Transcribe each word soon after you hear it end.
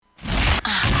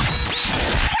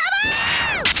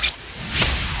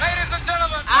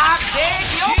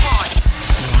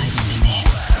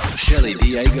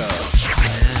Diego.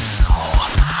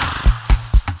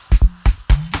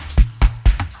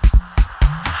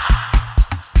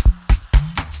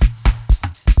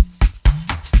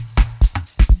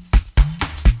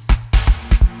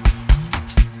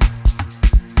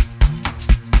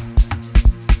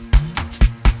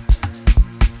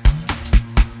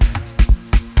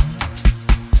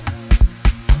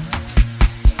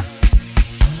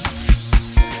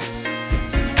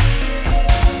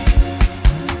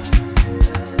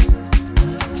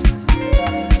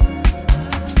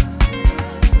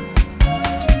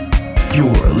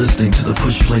 You're listening to the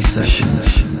Push Play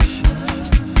Sessions.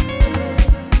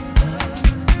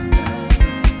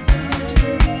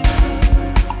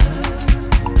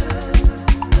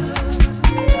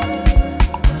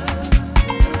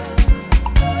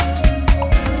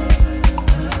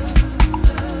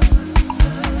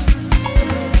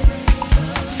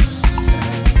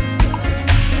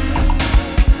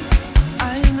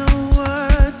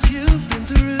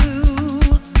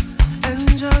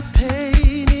 And your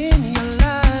pain in your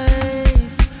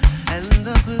life and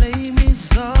the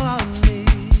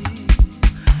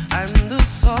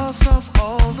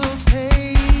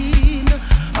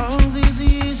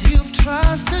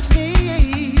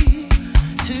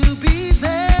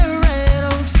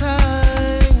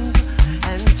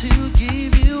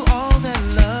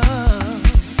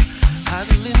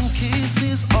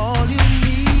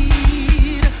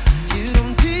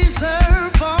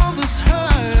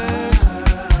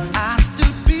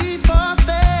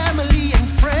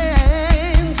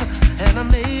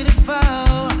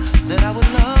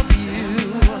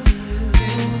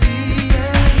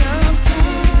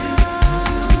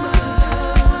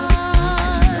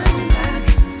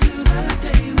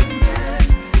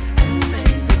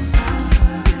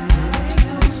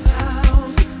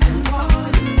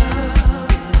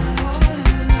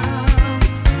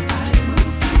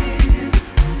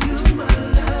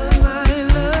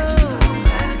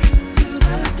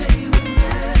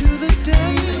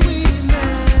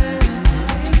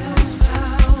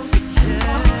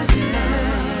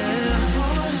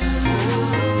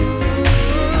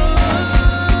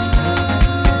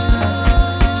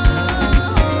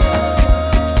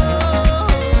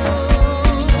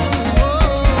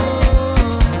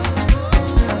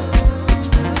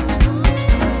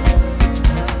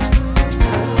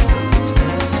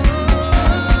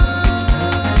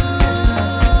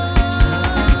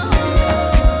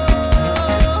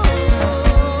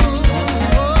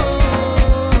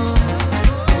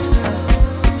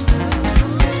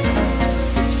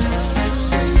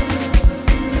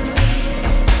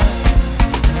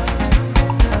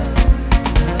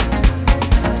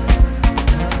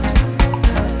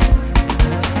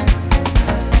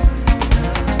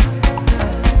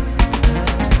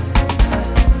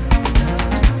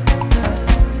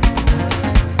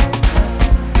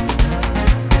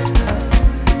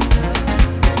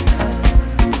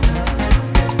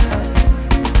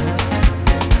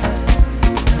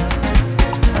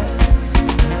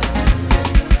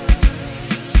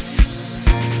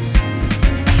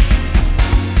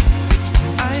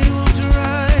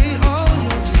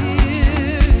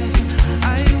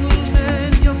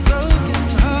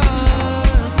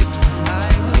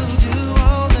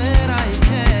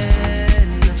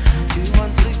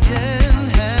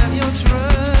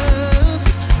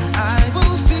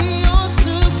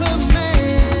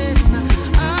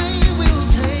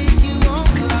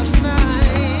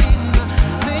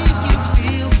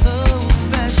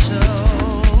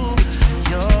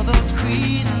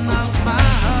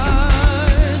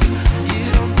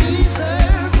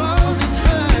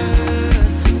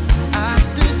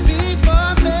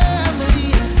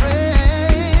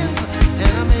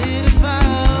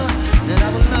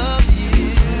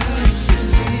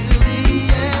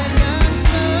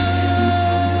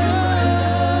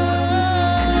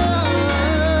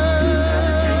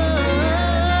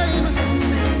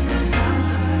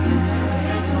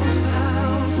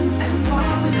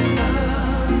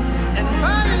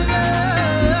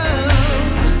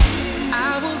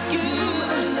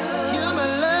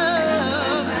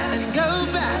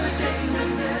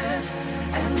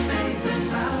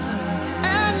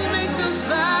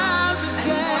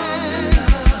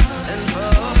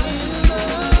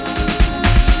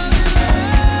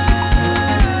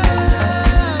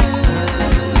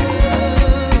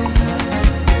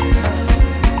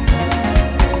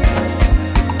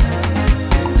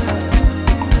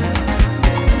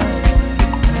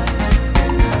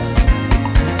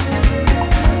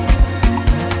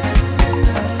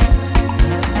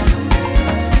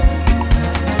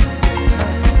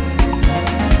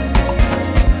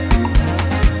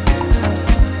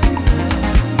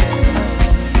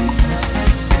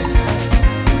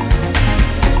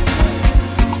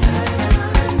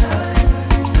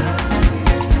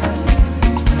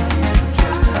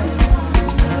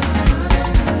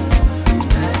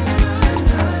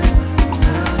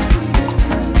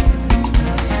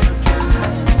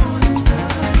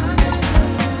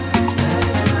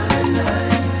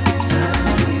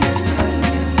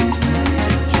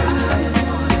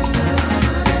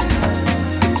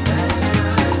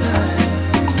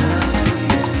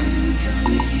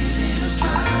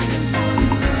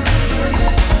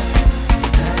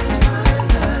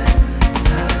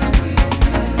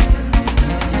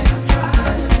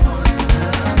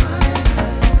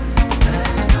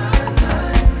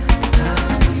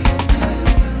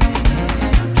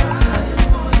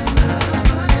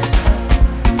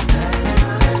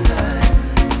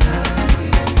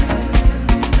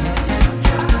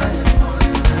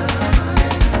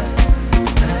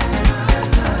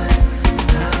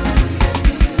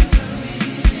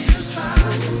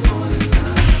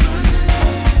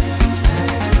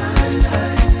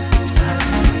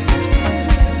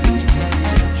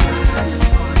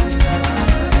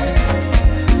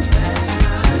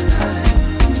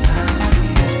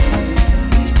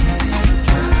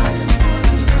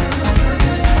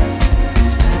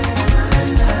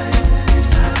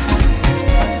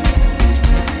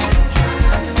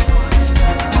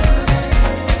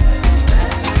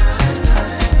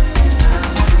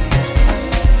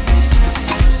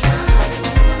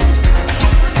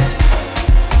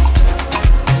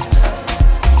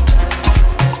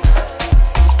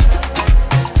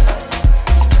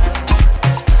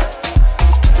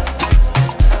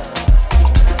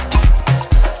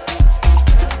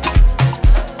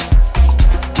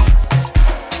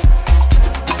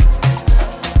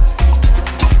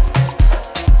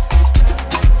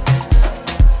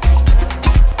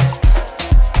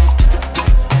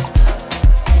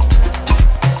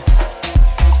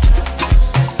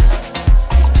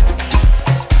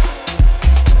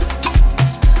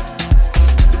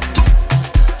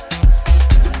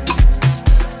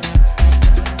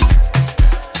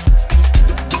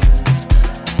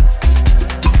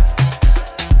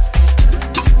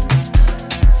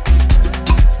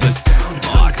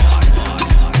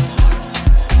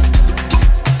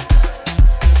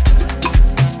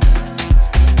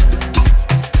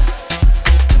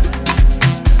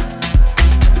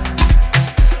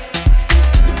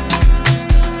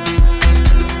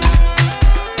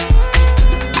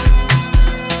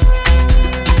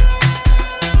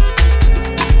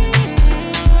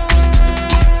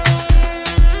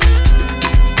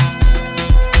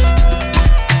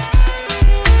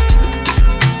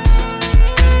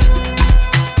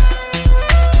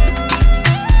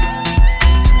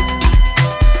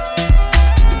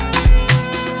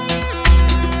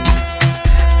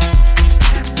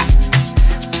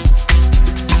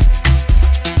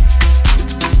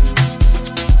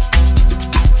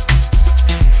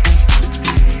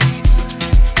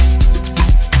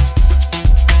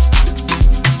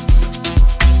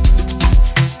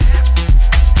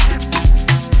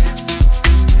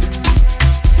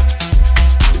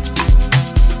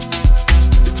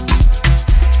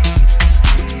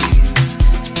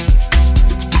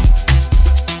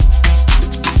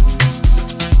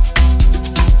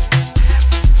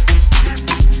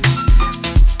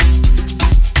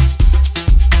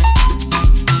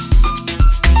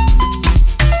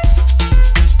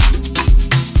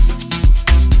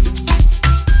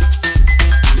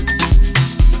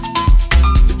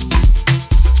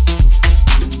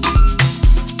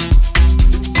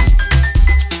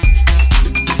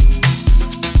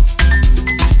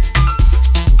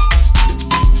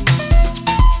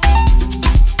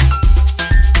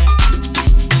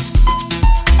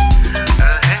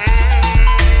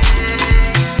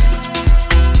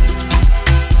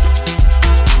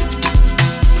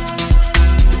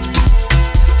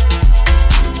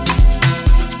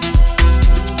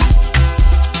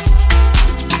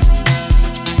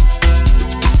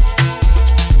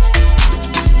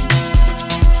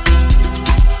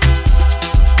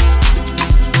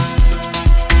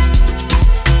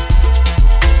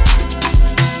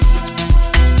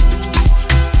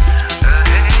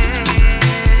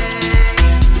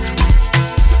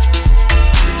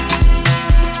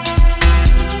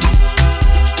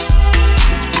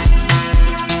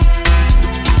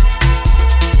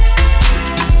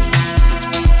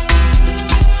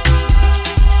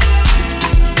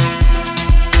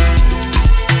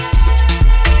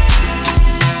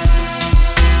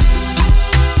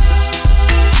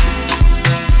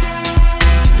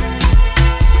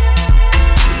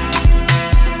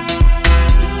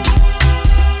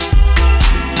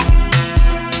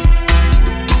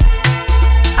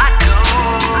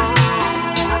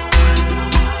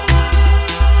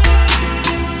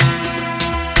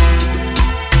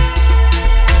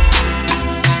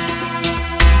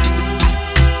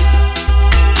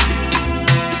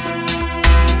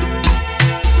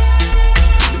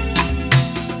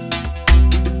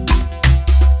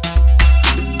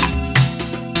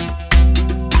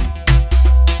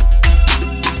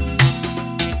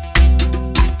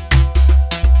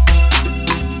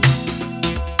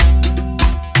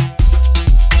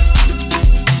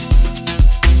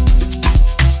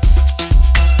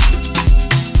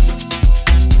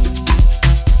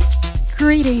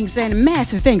Greetings and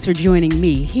massive thanks for joining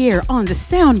me here on the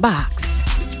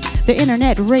Soundbox, the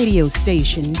internet radio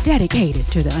station dedicated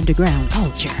to the underground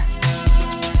culture.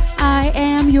 I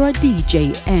am your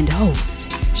DJ and host,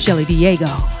 Shelly Diego,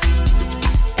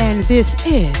 and this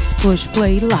is Push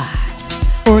Play Live.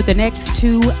 For the next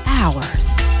 2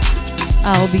 hours,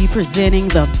 I'll be presenting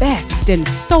the best in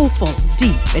soulful,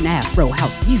 deep, and Afro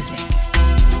house music.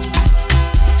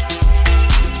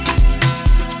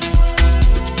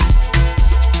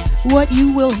 What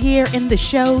you will hear in the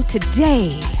show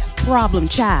today: Problem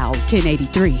Child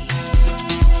 1083,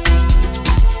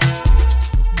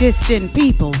 Distant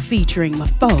People featuring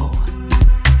Mafo,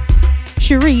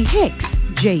 Cherie Hicks,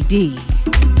 JD,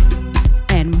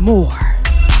 and more.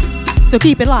 So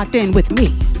keep it locked in with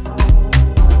me.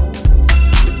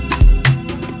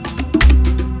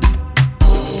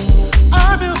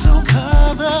 I feel so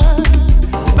covered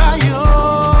by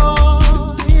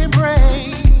your embrace.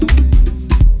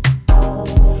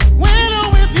 When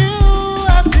I'm with you,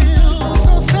 I feel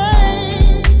so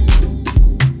safe.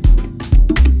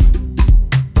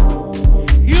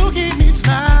 You keep me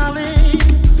smiling,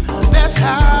 that's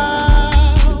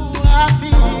how I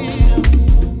feel.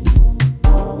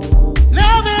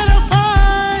 Now that I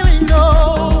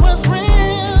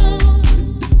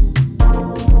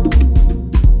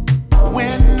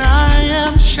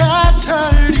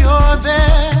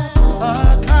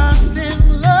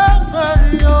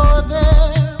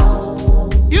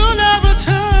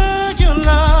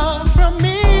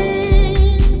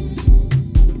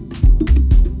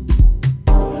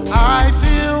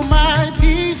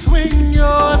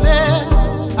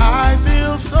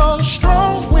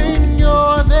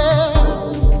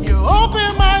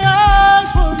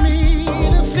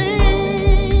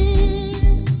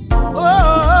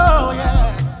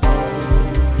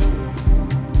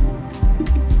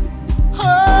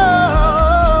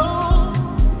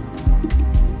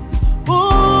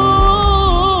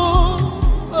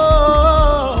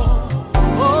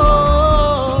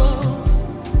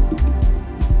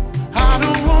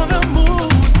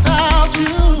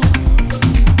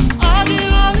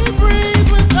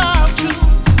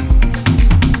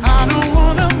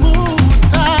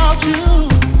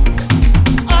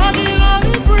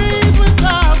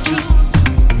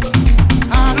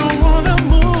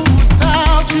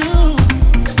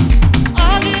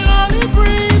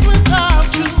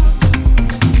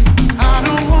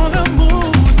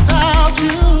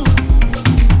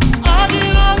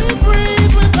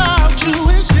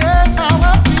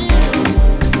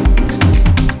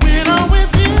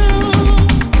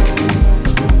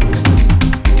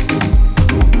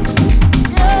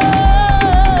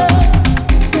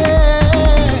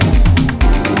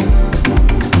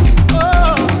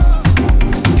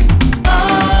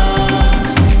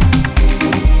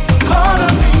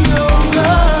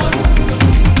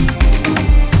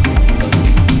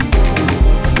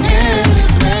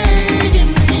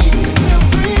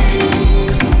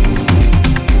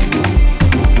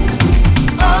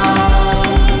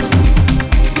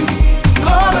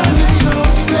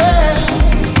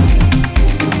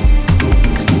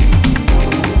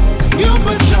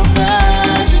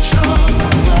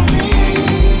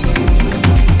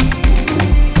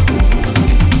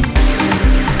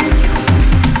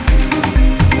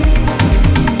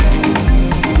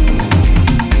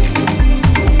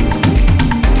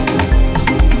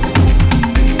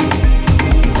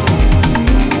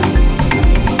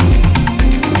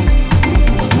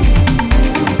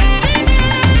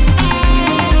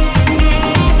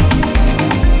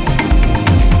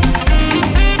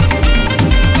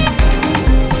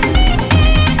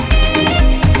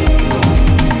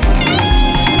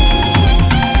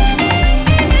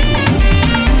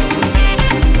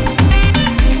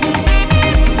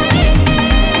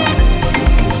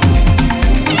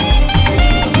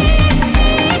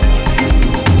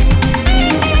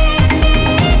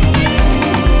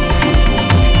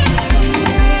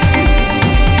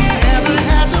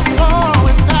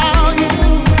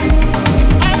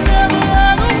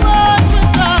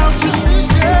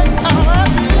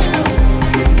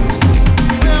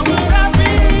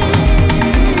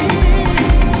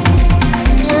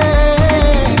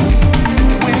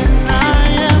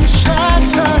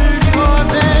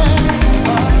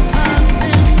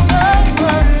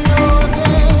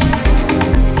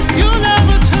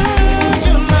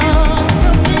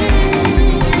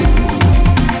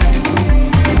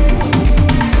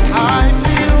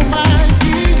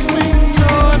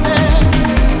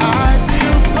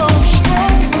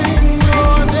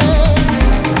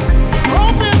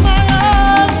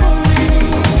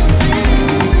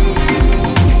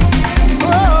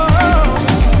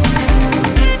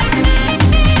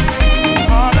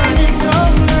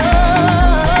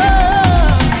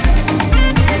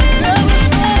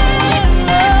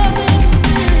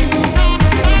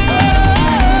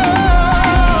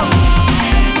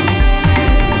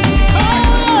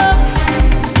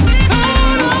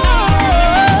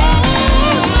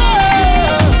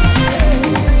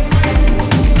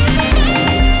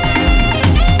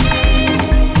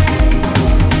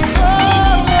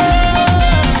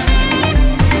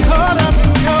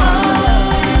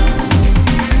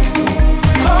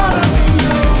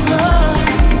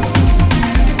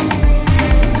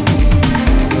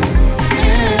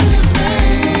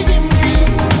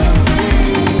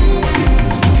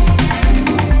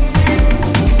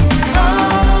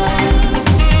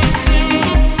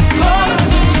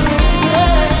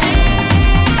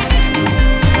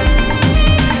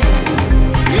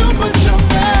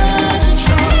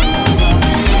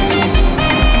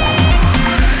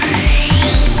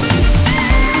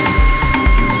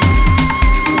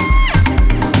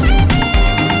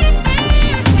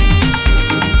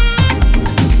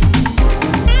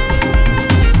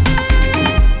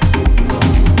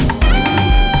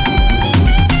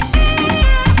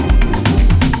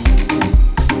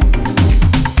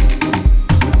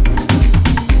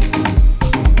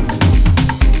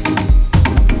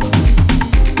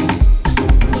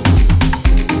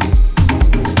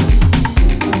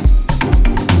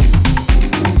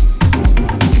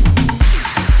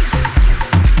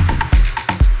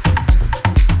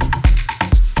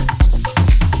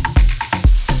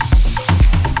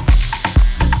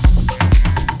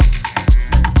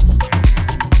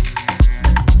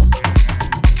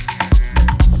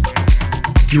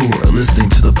You're listening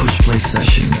to the Push Play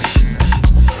Sessions.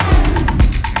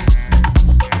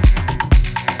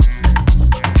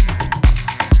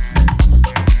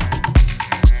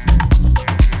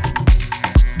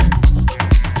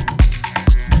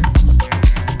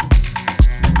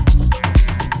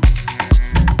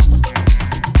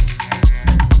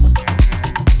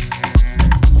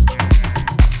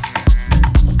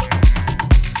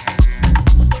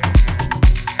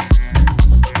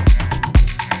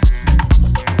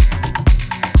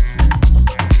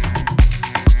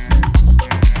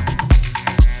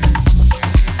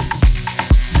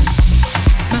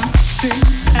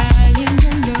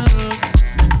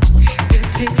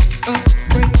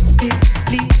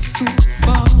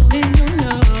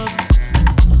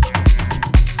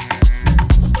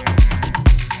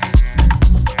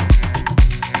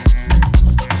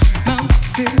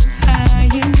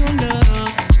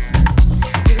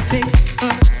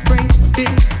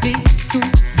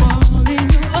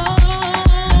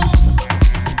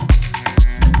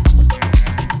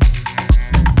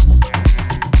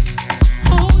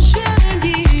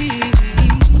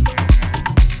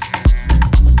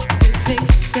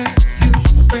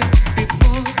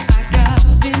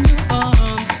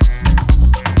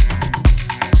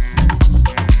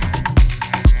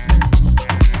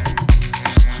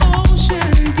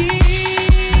 Ocean deep.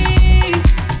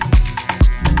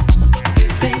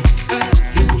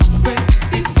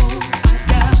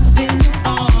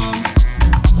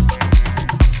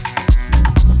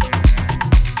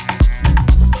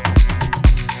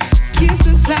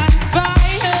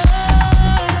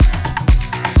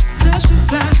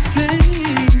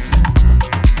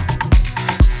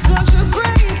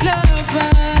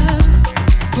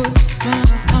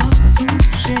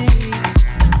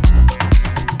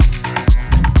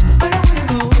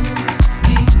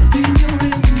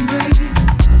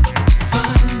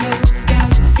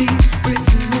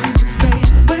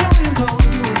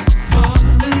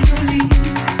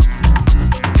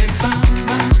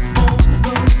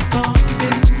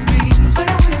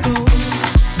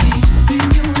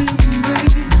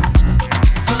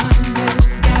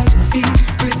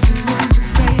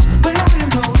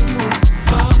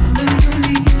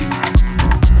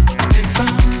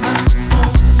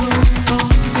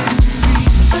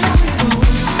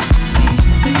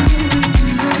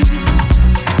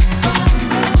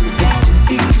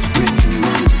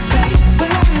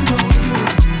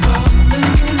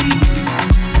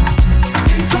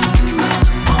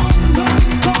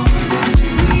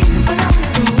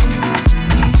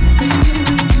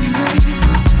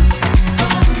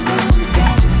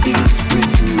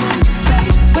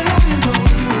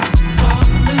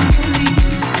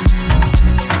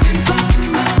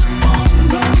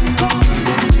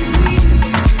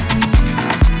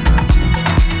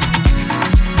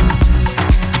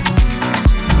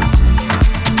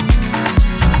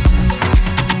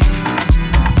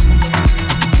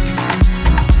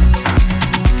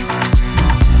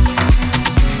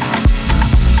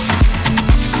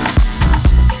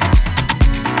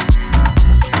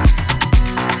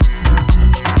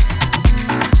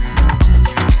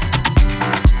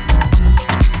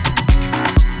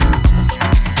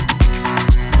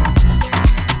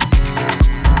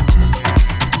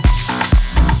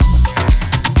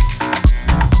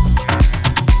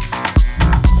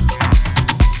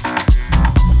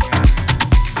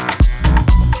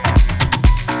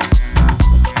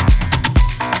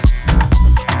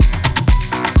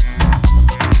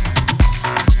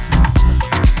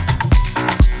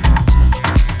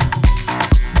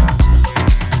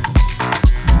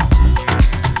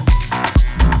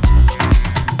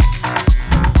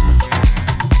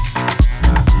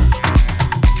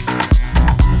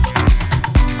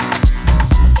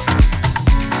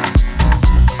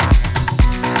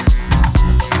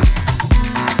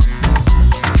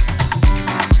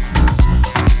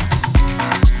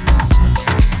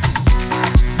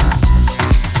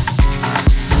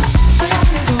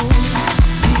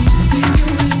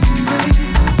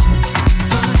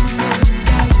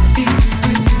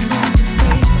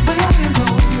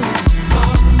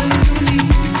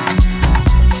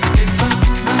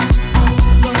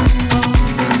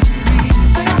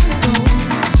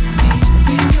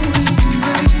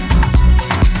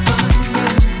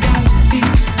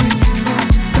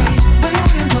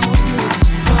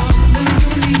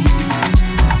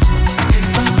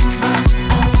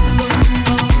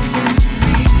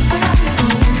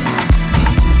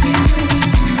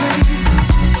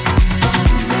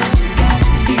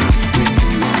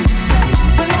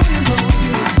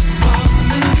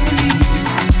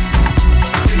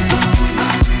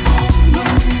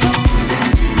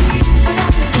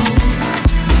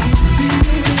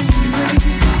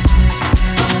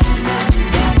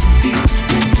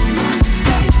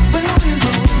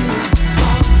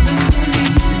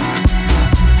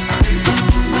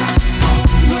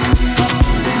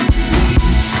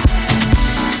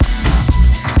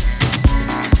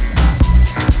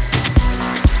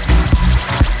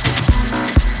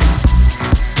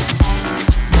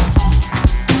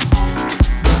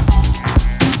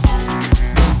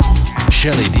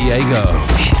 Shelly Diego.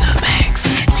 In the mix.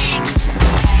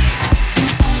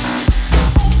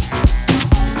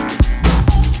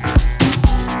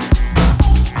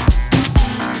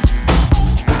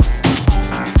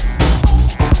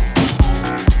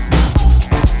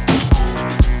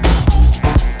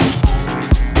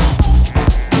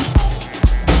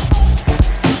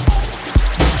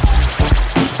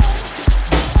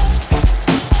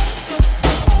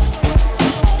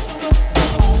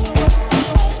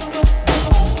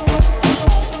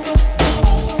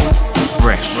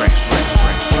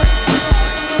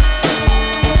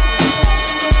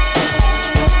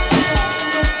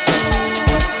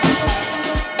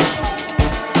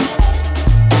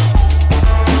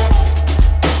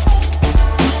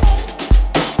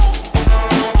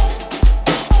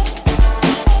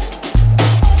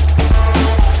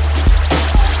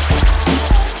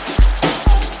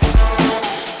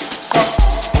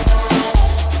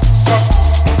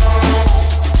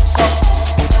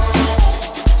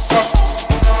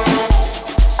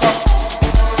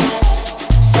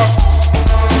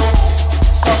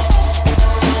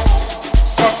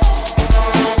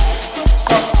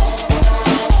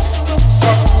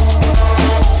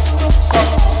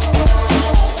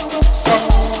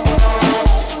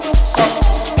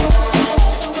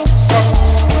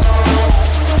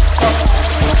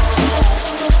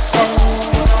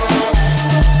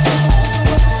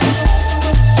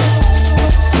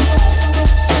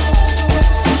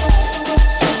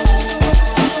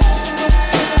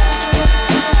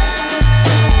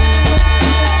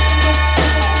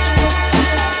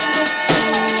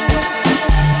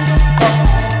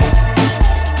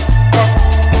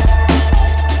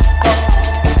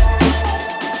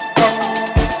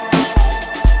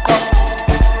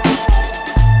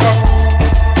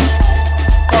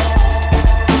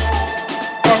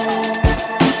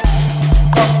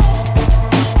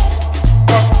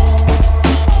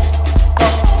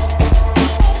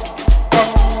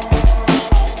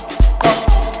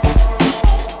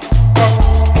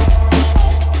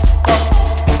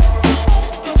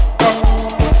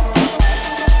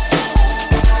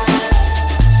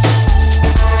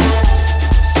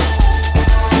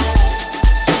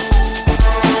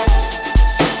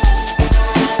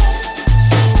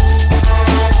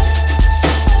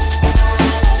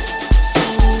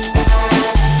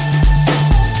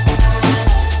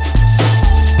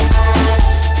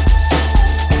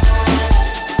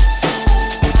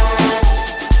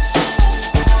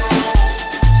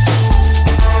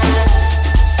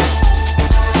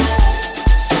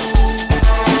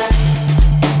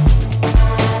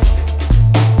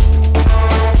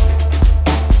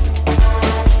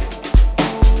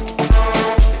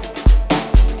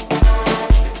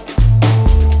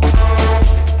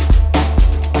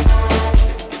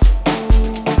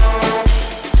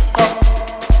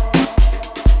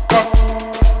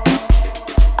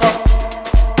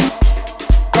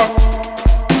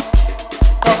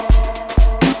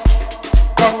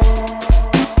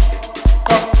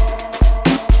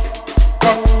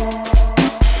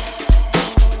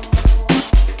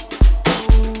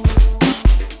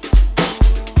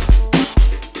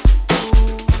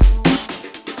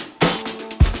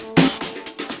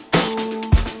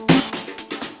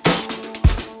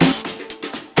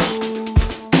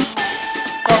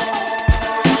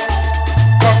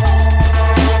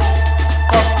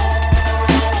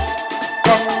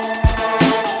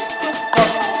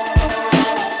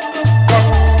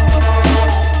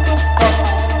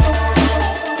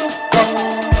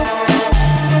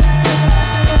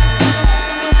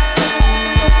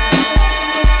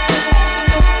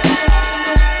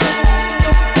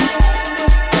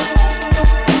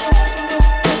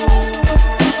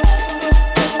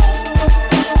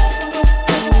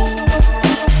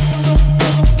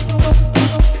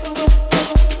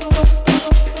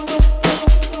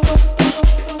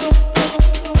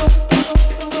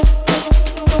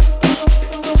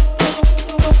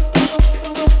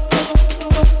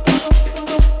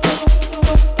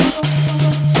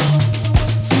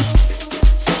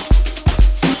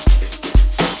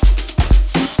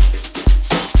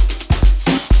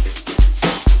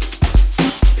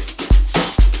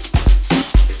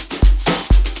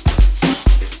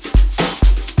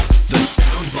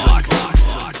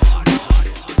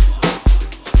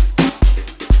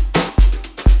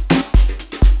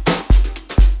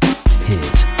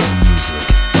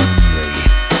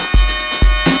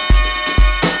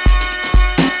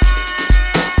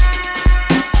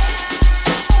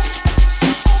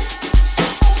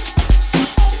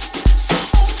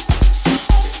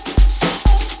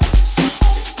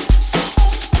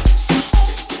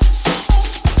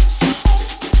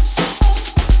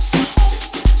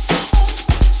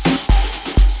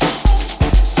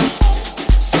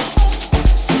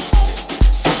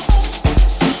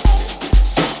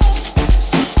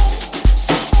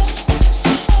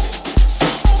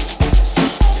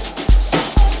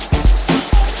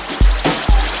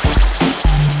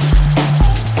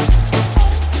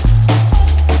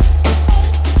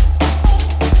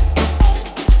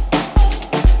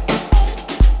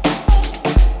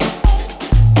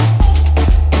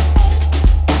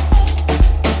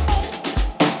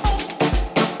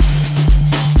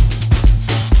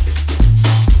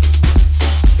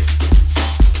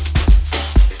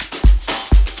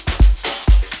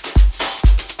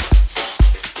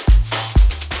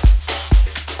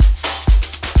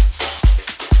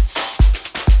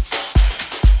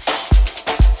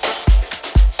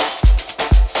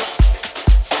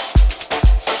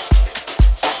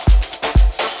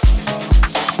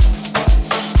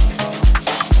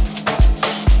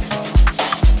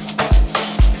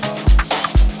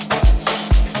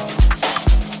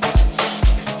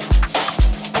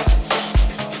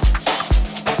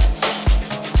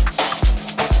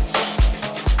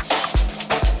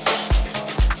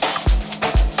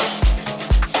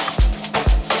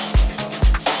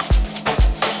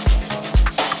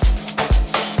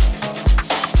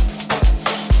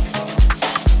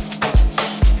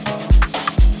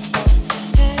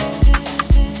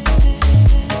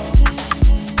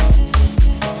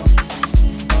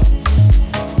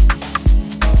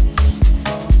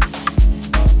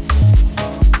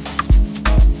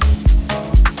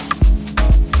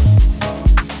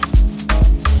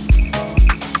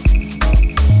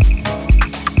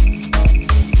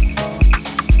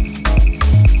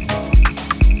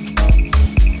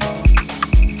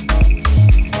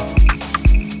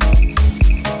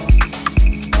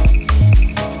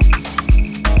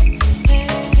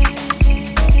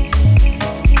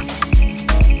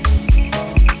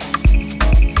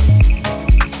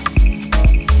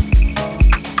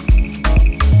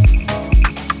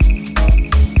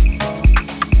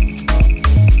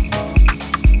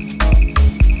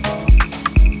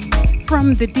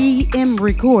 From the DM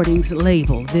Recordings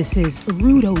label, this is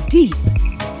Rudo Deep,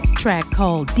 track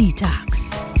called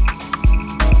Detox.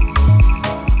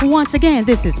 Once again,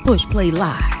 this is Push Play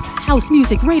Live, house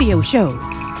music radio show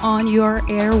on your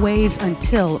airwaves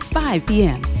until 5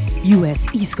 p.m. U.S.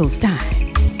 East Coast time.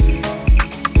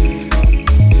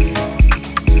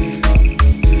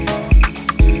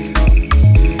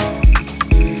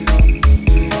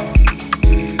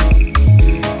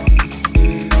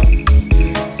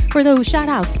 For those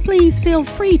shout-outs, please feel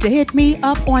free to hit me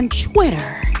up on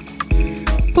Twitter.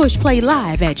 Push Play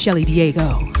Live at Shelly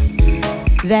Diego.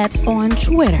 That's on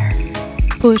Twitter.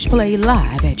 Push Play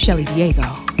Live at Shelly Diego.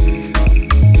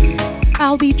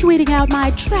 I'll be tweeting out my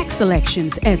track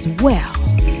selections as well.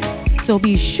 So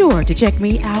be sure to check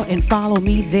me out and follow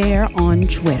me there on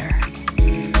Twitter.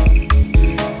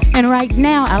 And right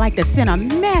now, I'd like to send a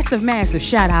massive, massive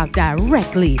shout-out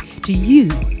directly to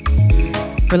you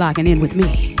for locking in with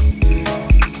me.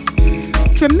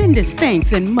 Tremendous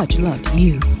thanks and much love to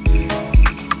you.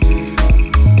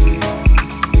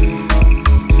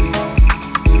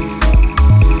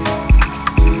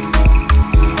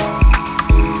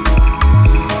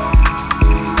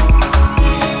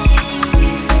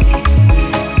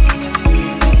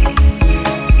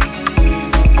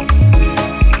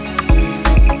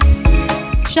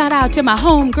 Shout out to my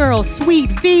homegirl,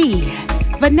 Sweet V,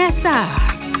 Vanessa,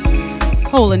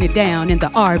 holding it down in the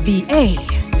RVA.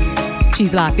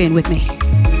 She's locked in with me.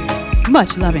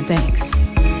 Much love and thanks.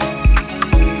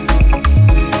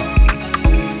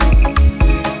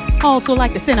 Also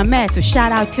like to send a massive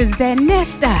shout out to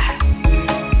Zanesta,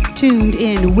 tuned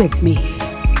in with me.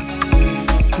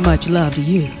 Much love to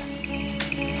you.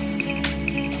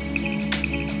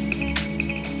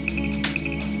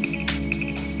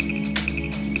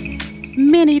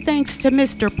 Many thanks to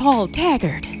Mr. Paul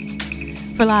Taggart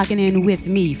for locking in with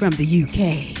me from the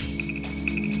UK.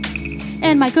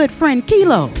 And my good friend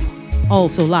Kilo,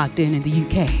 also locked in the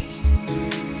UK.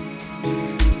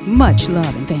 Much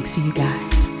love and thanks to you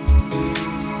guys.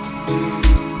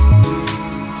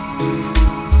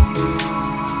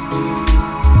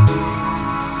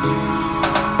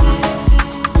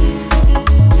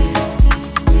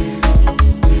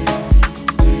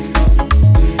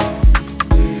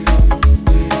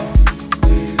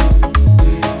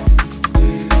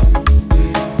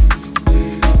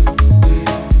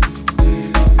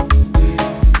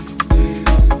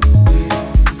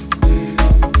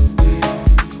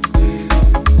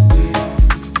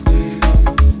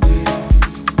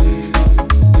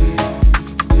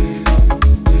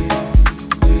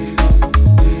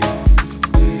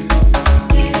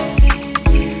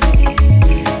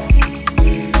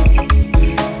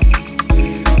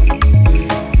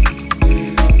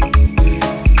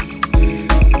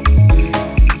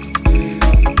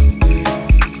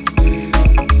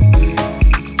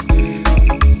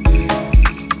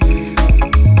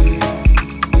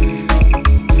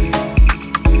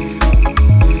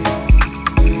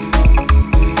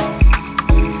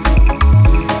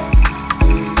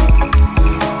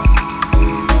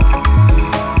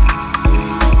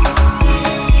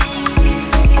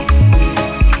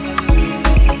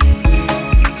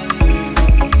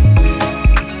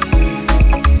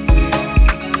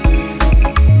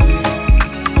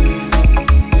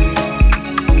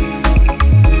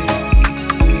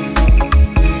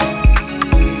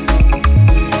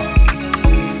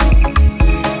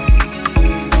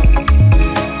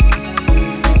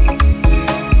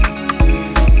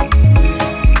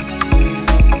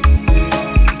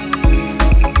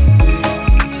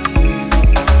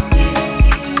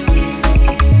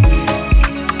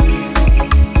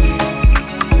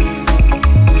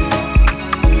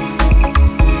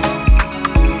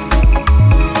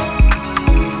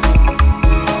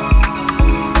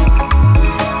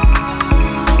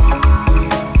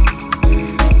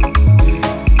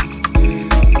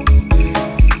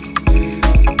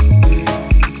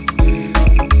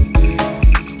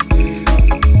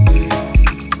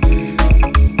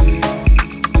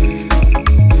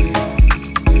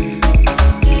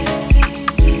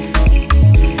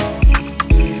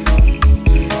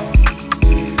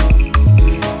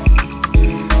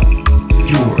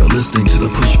 listening to the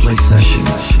Push Play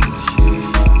Sessions.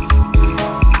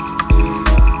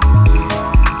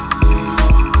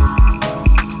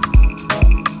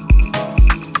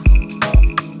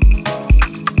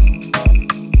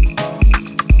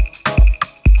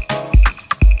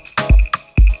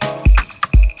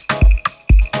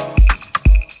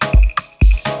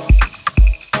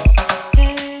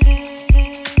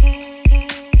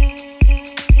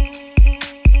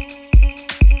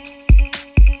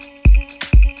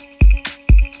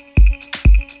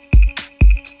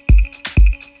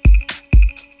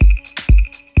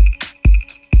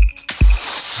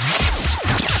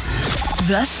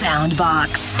 The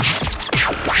Soundbox.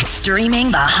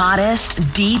 Streaming the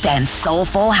hottest, deep, and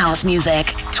soulful house music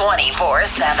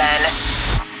 24/7.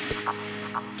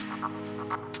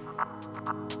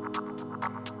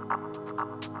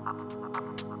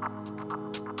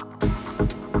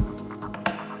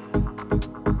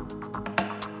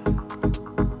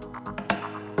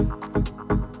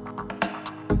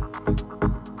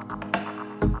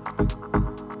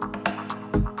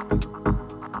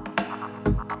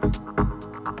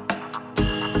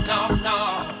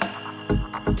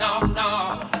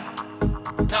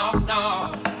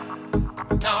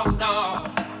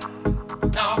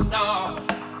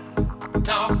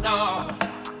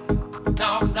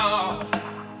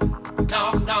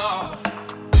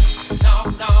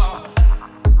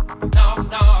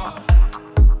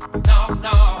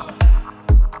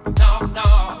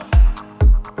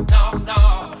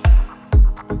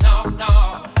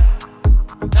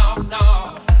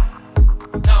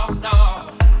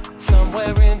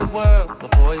 Somewhere in the world, a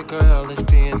boy or girl is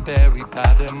being buried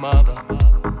by their mother.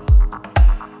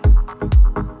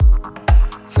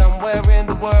 Somewhere in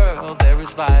the world there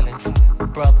is violence,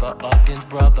 brother against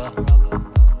brother.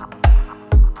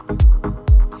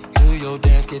 Do your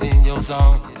dance, get in your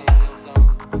zone.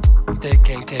 They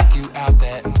can't take you out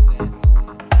that.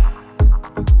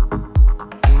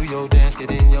 Do your dance,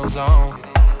 get in your zone.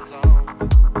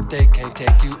 They can't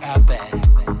take you out that.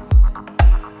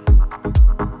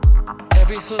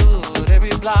 Every hood,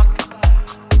 every block,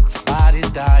 somebody's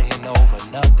dying over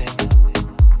nothing.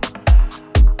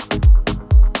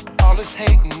 All this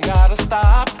hating gotta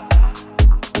stop.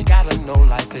 You gotta know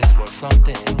life is worth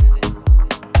something.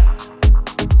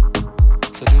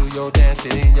 So do your dance,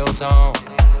 get in your zone.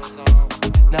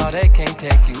 No, they can't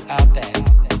take you out there.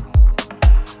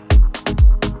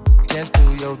 Just do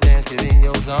your dance, get in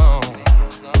your zone.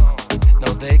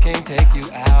 No, they can't take you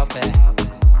out there.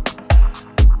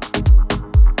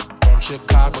 From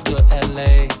Chicago to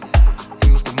LA,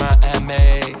 Houston,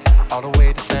 Miami, all the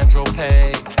way to San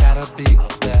Tropez. It's gotta be a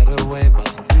better way, but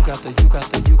you got the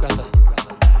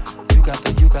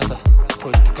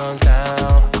put the guns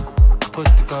down, put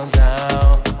the guns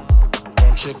down.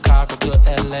 From Chicago to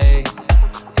LA,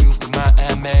 Houston,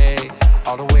 Miami,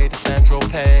 all the way to San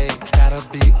Tropez. It's gotta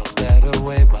be a better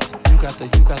way, but you got the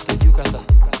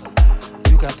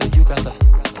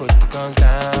put the guns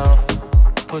down,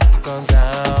 put the guns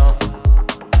down.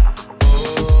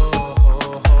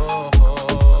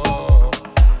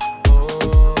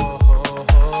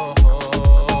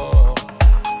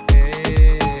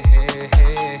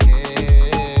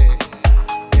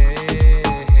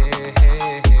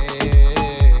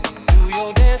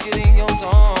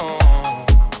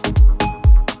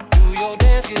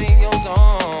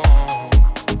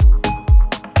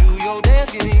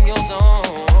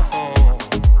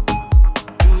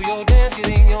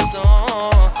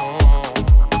 Oh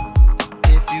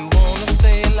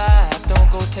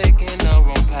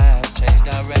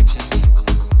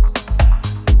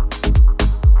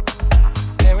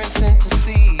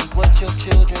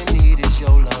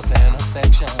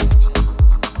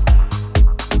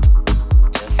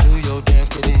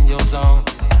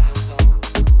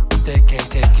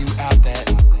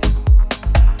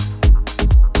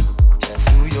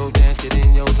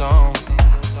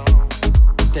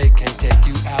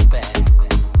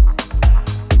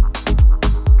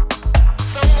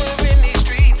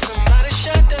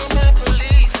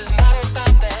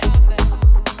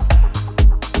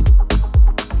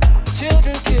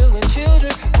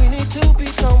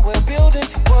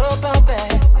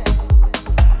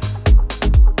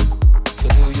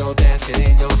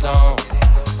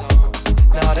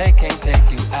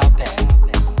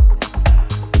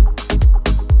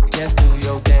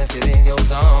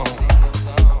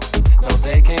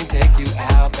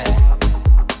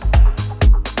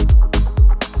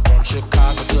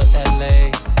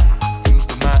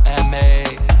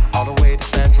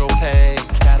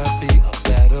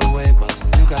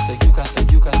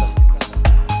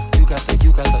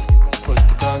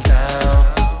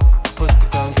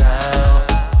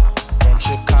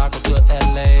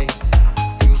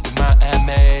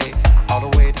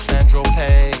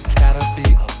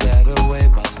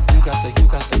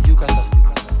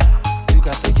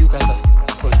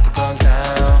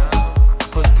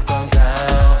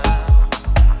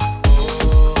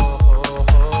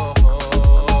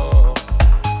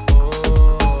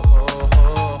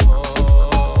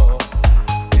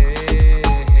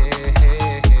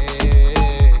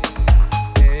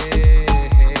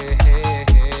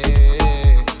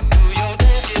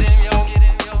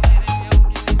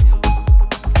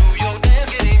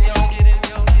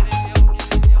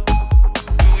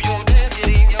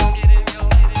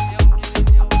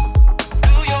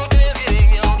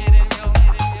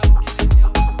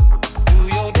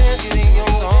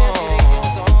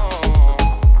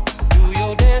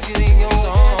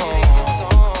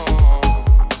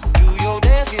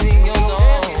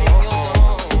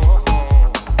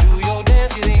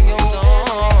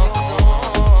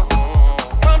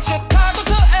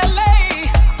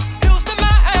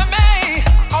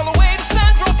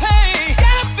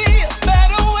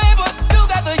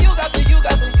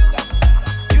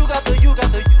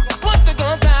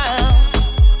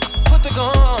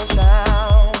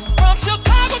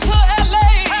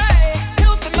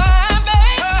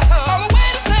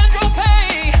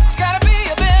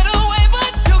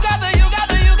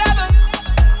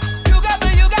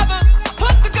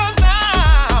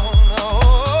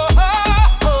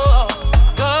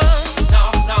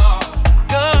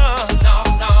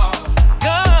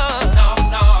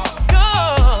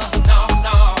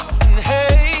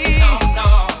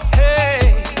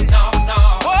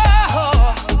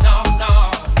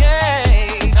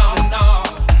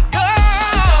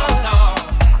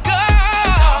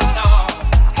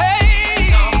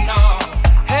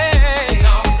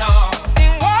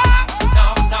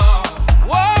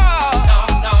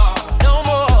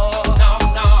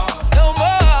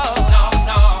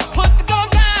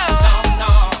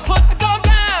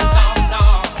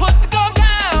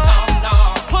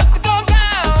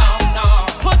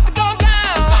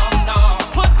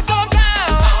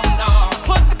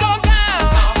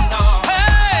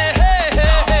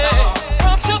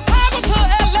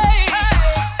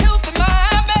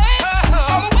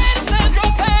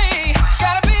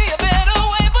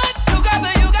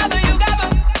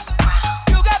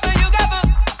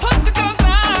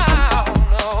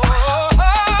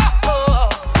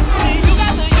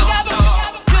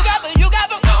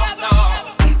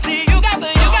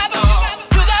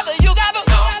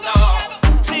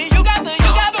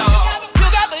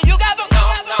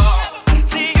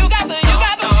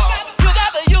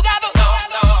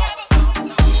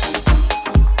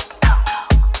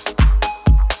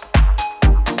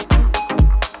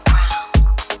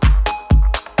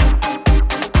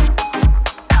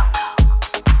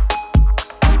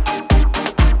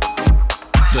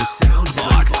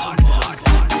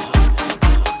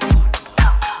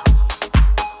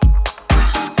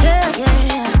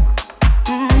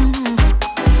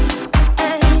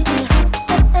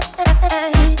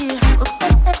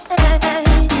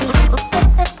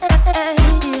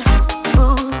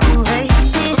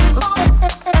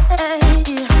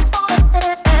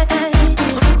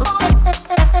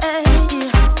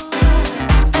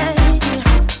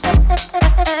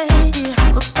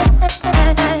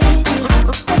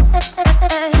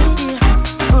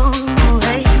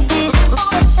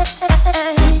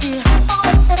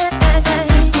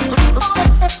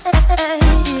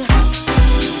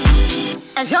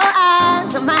As your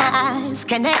eyes and my eyes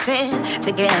connected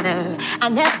together, I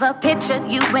never pictured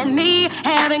you and me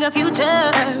having a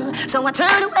future. So I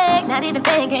turned away, not even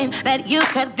thinking that you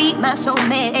could be my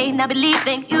soulmate. Not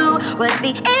believing you would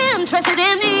be interested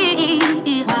in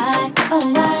me. Why, oh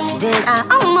why, did I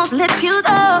almost let you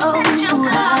go?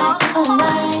 Why, oh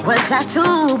why, was I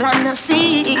too blind to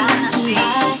see?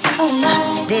 Why, oh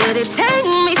why, did it take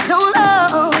me so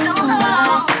long?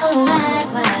 Why, oh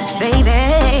why,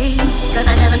 baby? 'Cause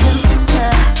I never knew,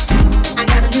 I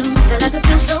never knew that love could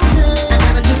feel so good. I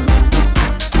never knew.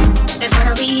 That's when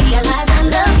I realized I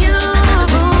love you.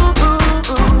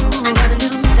 I never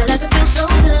knew that love could feel so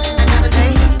good. I never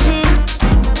knew.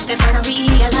 That's when I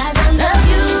realized I love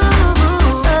you.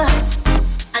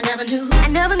 I never knew. I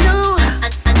never knew.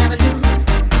 I never knew.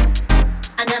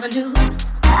 I never knew.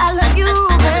 I love you,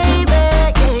 baby.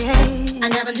 I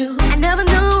never knew. I never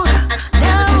knew.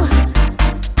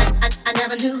 I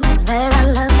never knew that I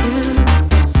loved you.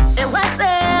 It was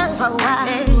there for a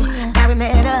while. Now we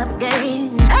met up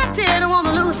again. I didn't want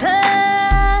to lose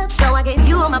her, so I gave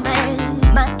you my man.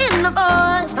 My inner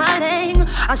voice fighting.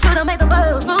 I should have made the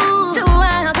world move. Do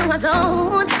I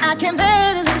don't? I can't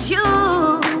bear to lose you.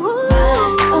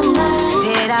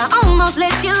 Did I almost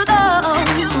let you go?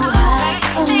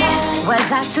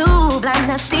 Was I too blind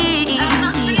to see?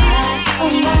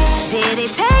 Did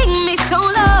it take me so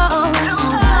long?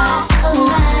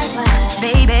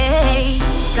 Baby,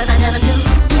 'cause I never knew,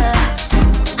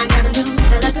 I never knew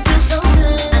that love could feel so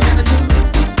good. I never knew.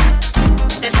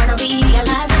 That's when I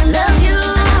realized I love you.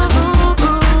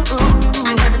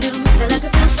 I never knew that love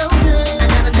could feel so good. I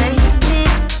never knew.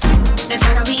 That's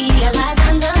when I realized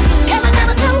I love you. 'Cause I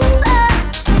never knew,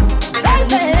 I never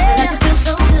knew that love could feel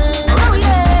so good. Oh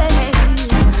yeah.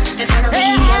 That's when I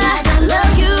realized I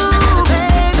love you,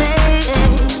 baby.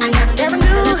 I never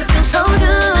knew that love could feel so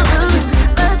good.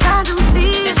 But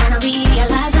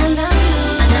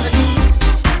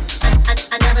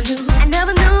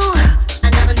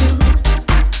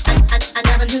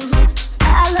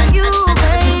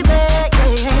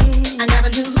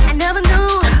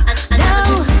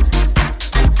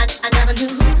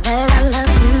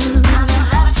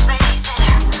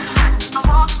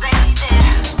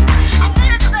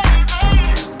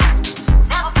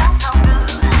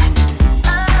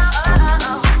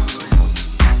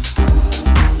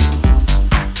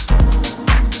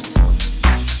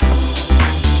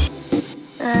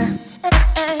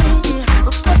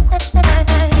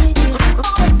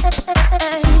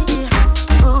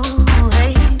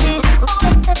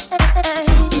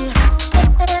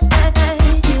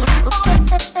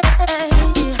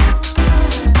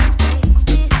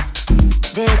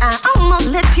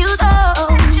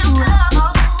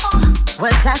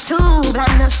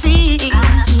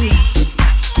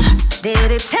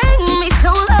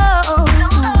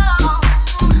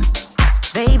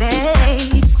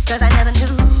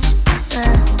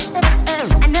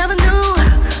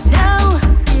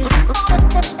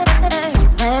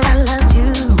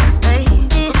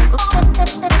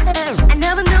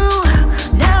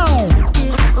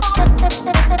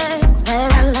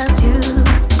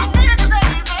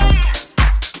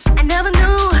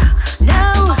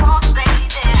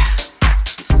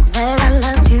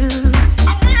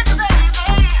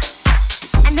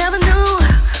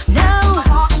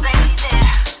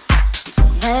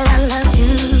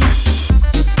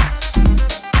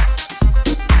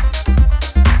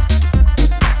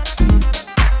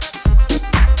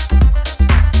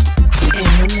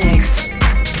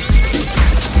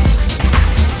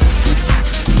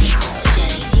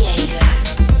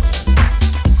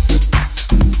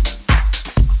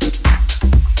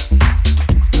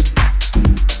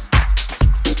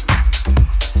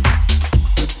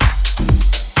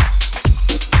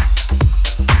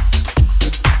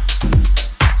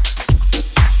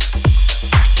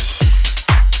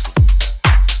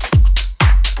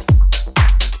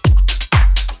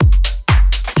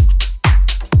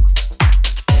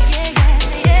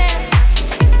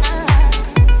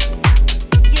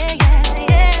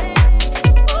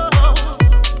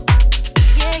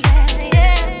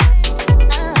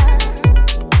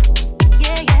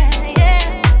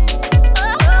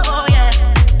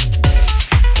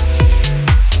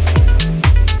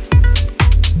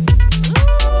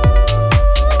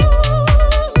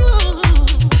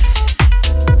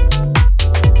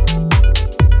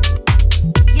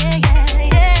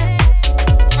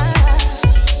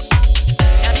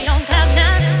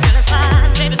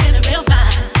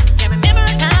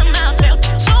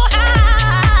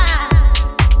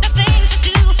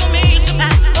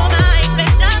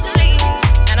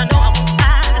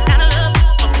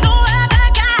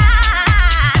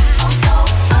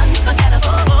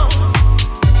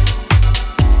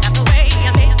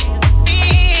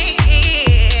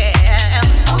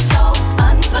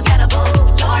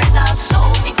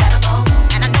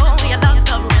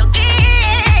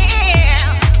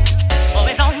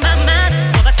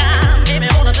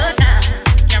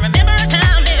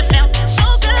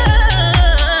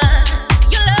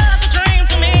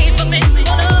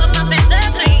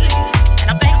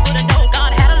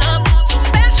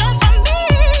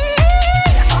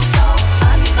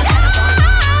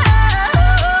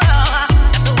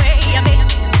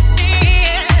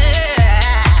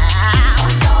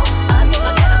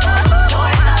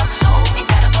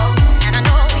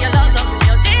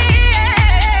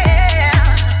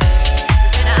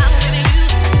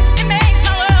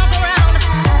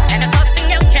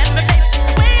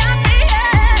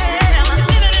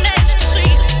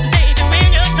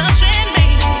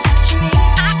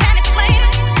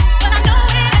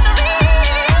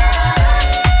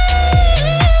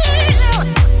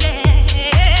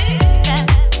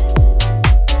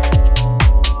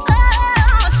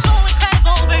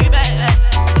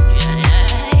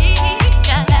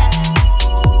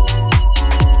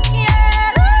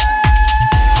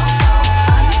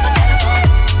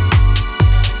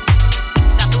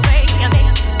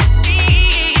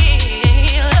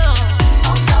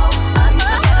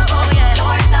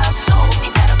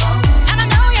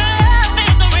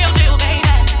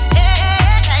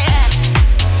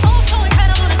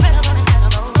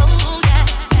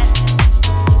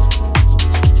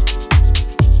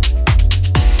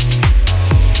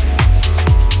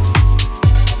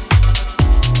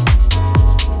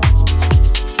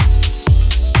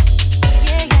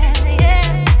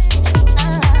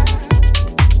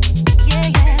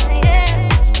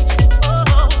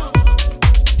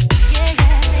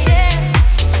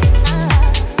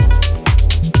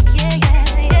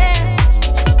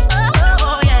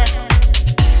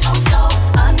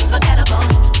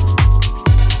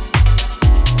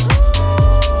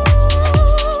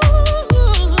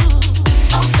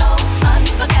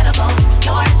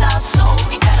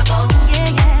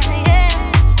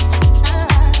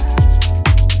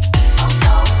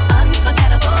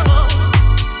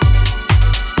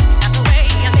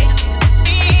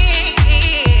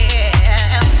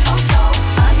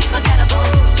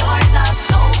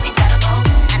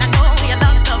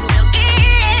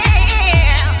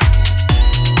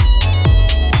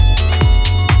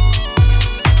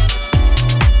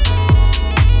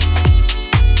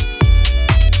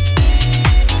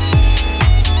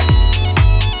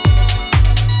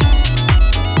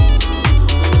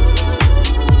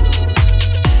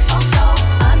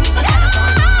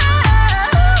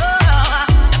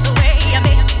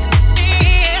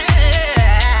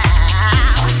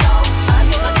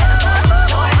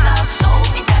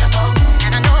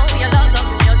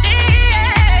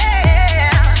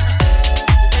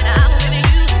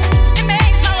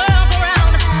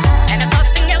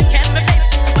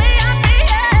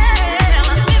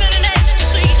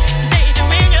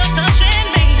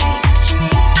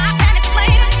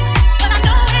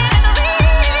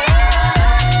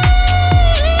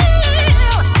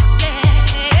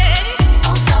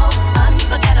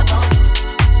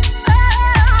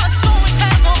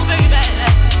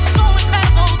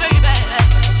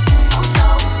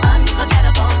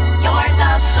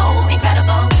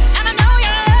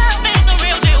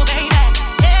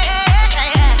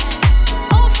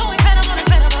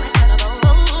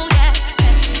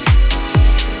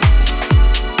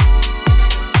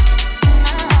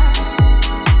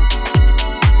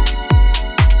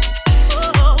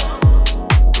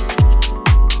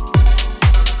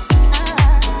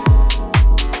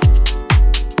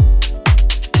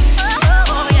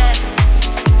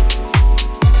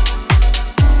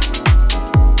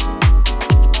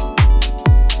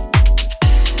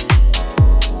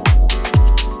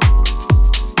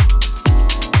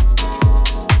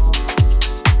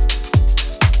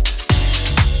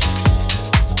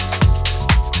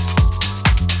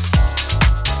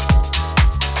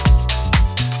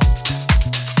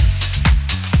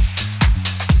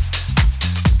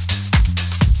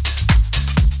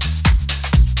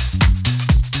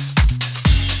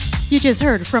just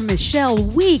heard from Michelle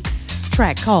Weeks,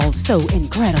 track called So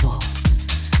Incredible.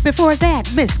 Before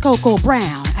that, Miss Coco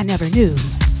Brown, I Never Knew.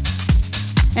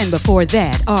 And before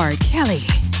that, R. Kelly,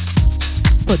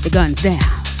 Put the Guns Down.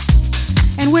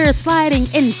 And we're sliding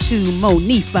into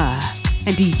Monifa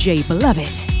and DJ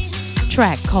Beloved,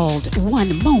 track called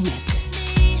One Moment.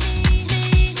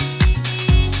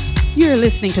 You're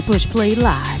listening to Push Play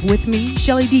Live with me,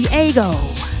 Shelly Diego.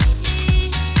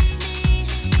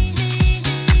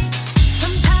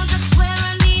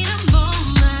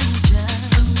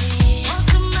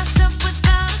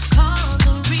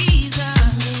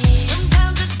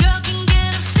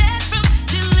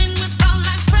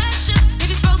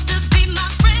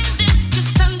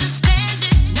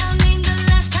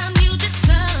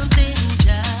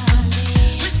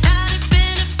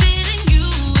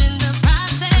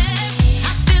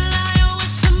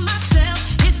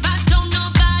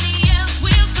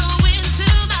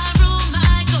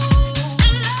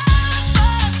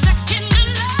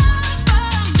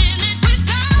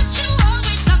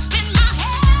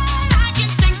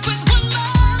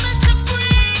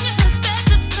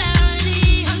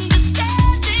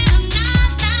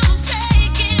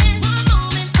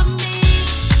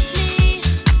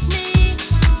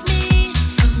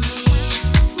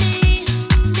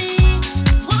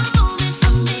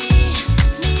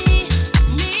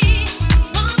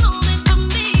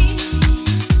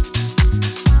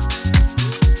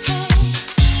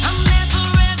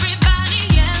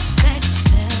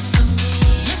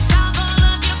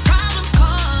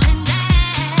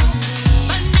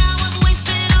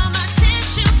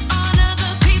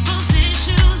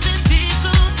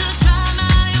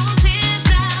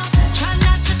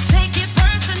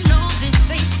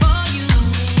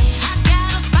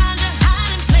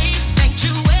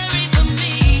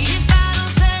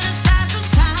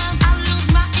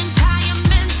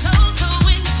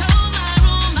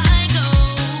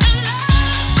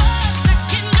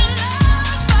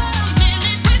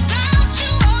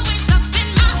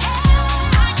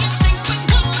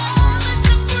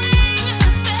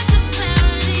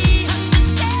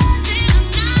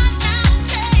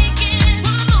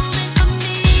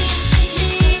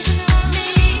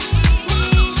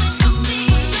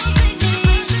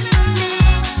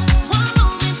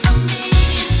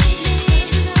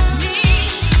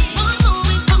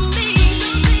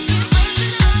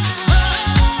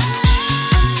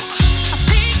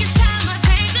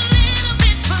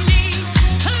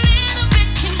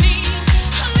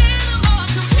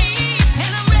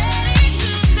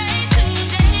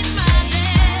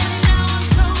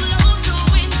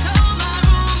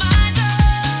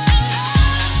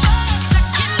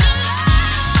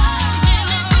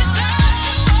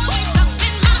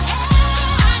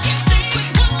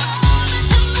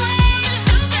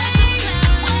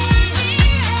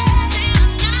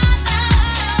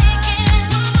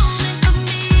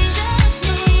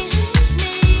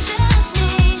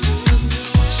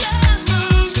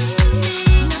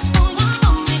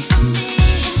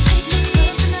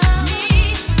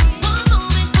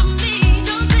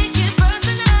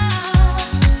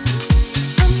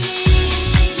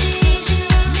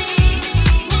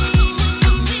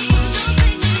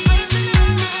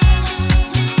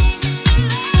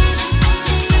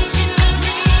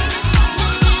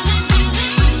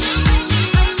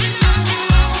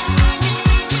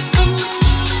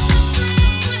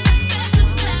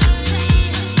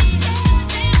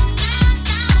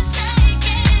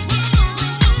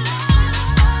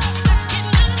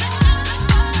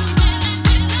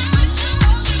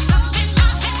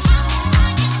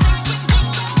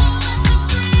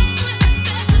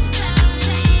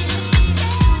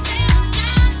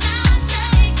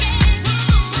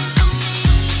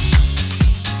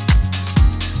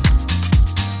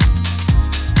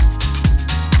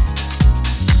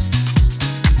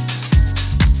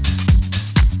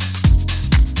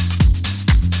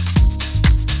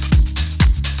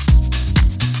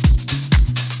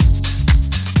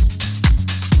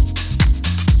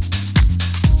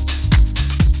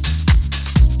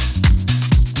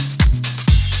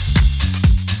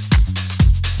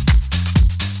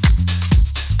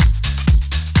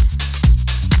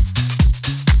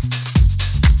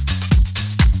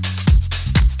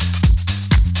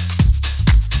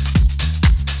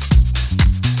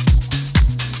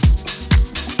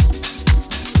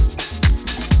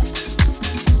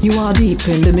 You are deep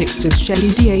in the mix with Shelly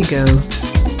Diego.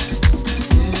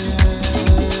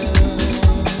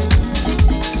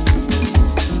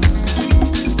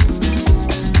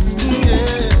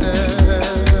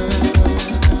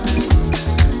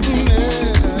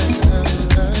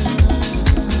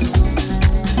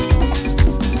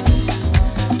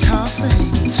 Toss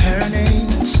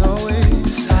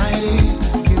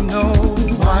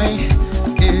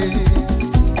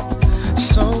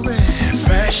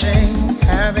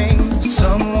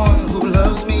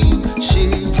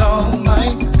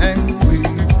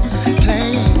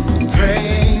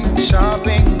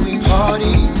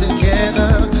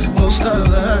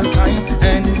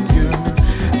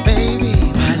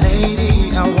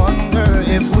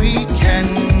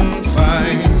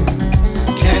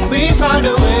find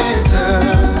a way to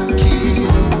keep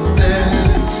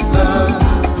this love?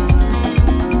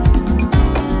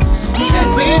 Can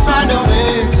we find a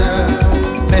way to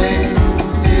make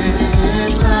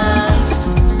it last?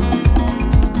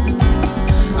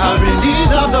 I really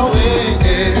love the way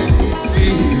it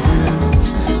feels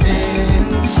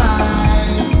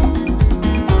inside.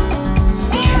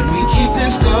 Can we keep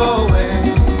this going?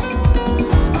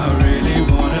 I really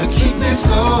wanna keep this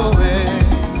going.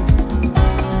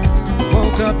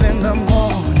 Woke up in the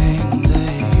morning,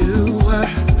 there you were.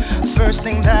 First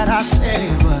thing that I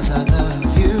said was I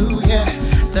love you, yeah.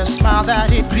 The smile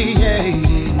that it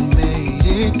created made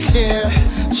it clear.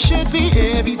 Should be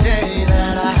every day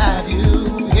that I have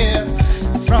you here.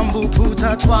 From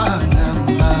Buputa Twana,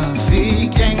 my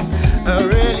Viking. A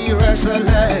really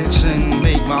resurrection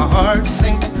make my heart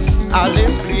sink. Our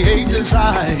lips create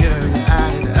desire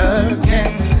and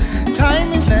again.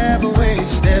 Time is never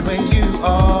wasted when you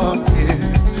are here.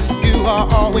 You are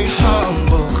always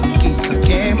humble,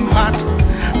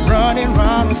 running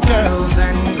round with girls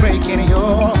and breaking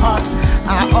your heart.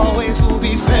 I always will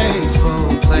be faithful,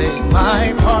 play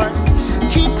my part.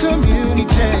 Keep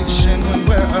communication when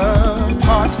we're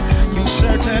apart. You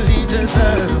certainly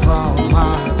deserve all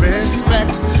my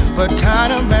respect. What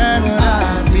kind of man would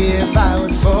I be if I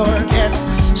would forget?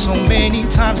 So many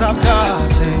times I've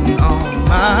gotten on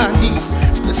my knees,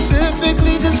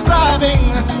 specifically describing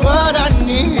what I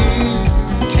need.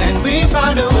 Can we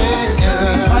find a way to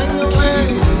find a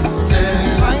way?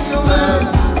 Find a way.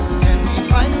 Can we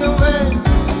find a way?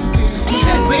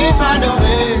 Can we find a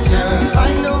way to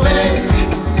find a way?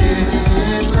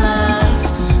 It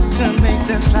lasts to make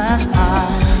this last. I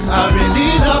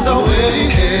really love the way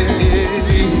it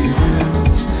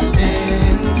feels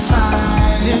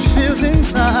inside. It feels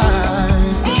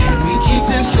inside. Can we keep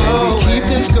this going? Can we keep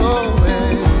this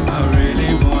going? I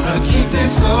really wanna keep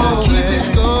this going. Keep this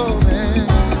going.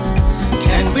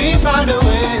 Can we find a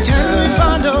way? Can we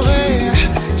find a way?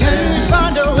 Can we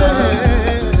find a way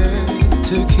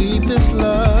to keep this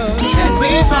love? Can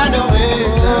we find a way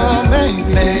to make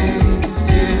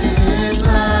it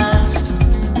last?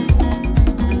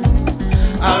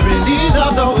 I really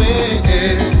love the way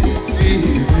it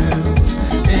feels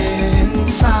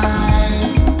inside.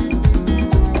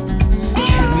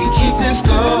 Can we keep this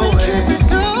going?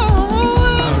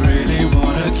 I really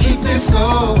wanna keep this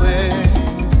going.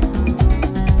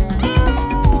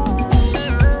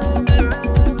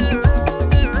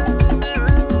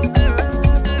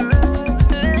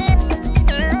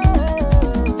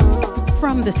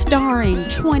 From the Starring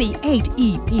 28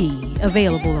 EP,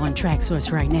 available on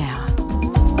Traxsource right now,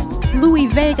 Louis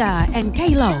Vega and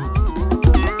Kalo.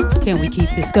 Can we keep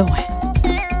this going?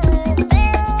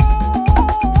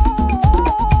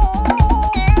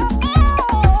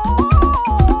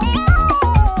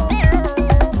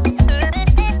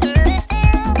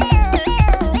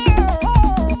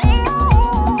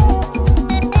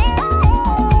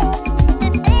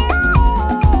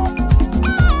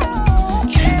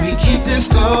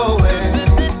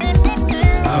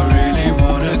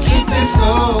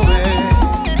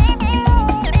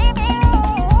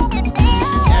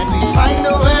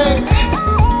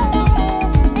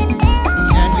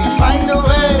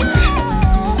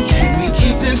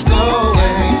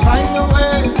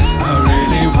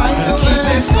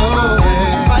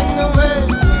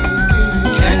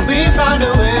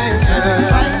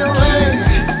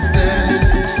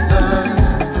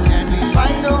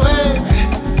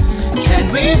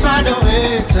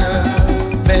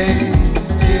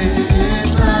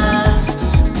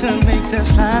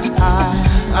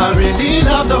 I really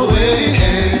love the way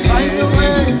it find a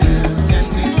way. Can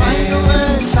we find a way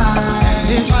inside?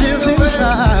 It feels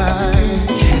inside.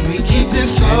 Can we keep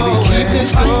this going? Can we keep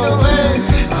this going?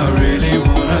 I really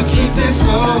wanna keep this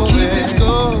going. Keep this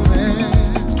going.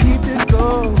 Keep this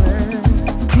going.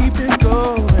 Keep this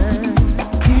going.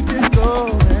 Keep this going.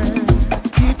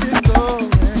 Keep this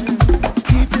going. Keep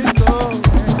this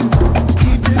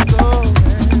going.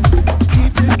 Keep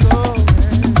this going.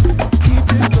 Keep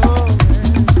this going.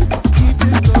 Keep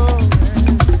this going.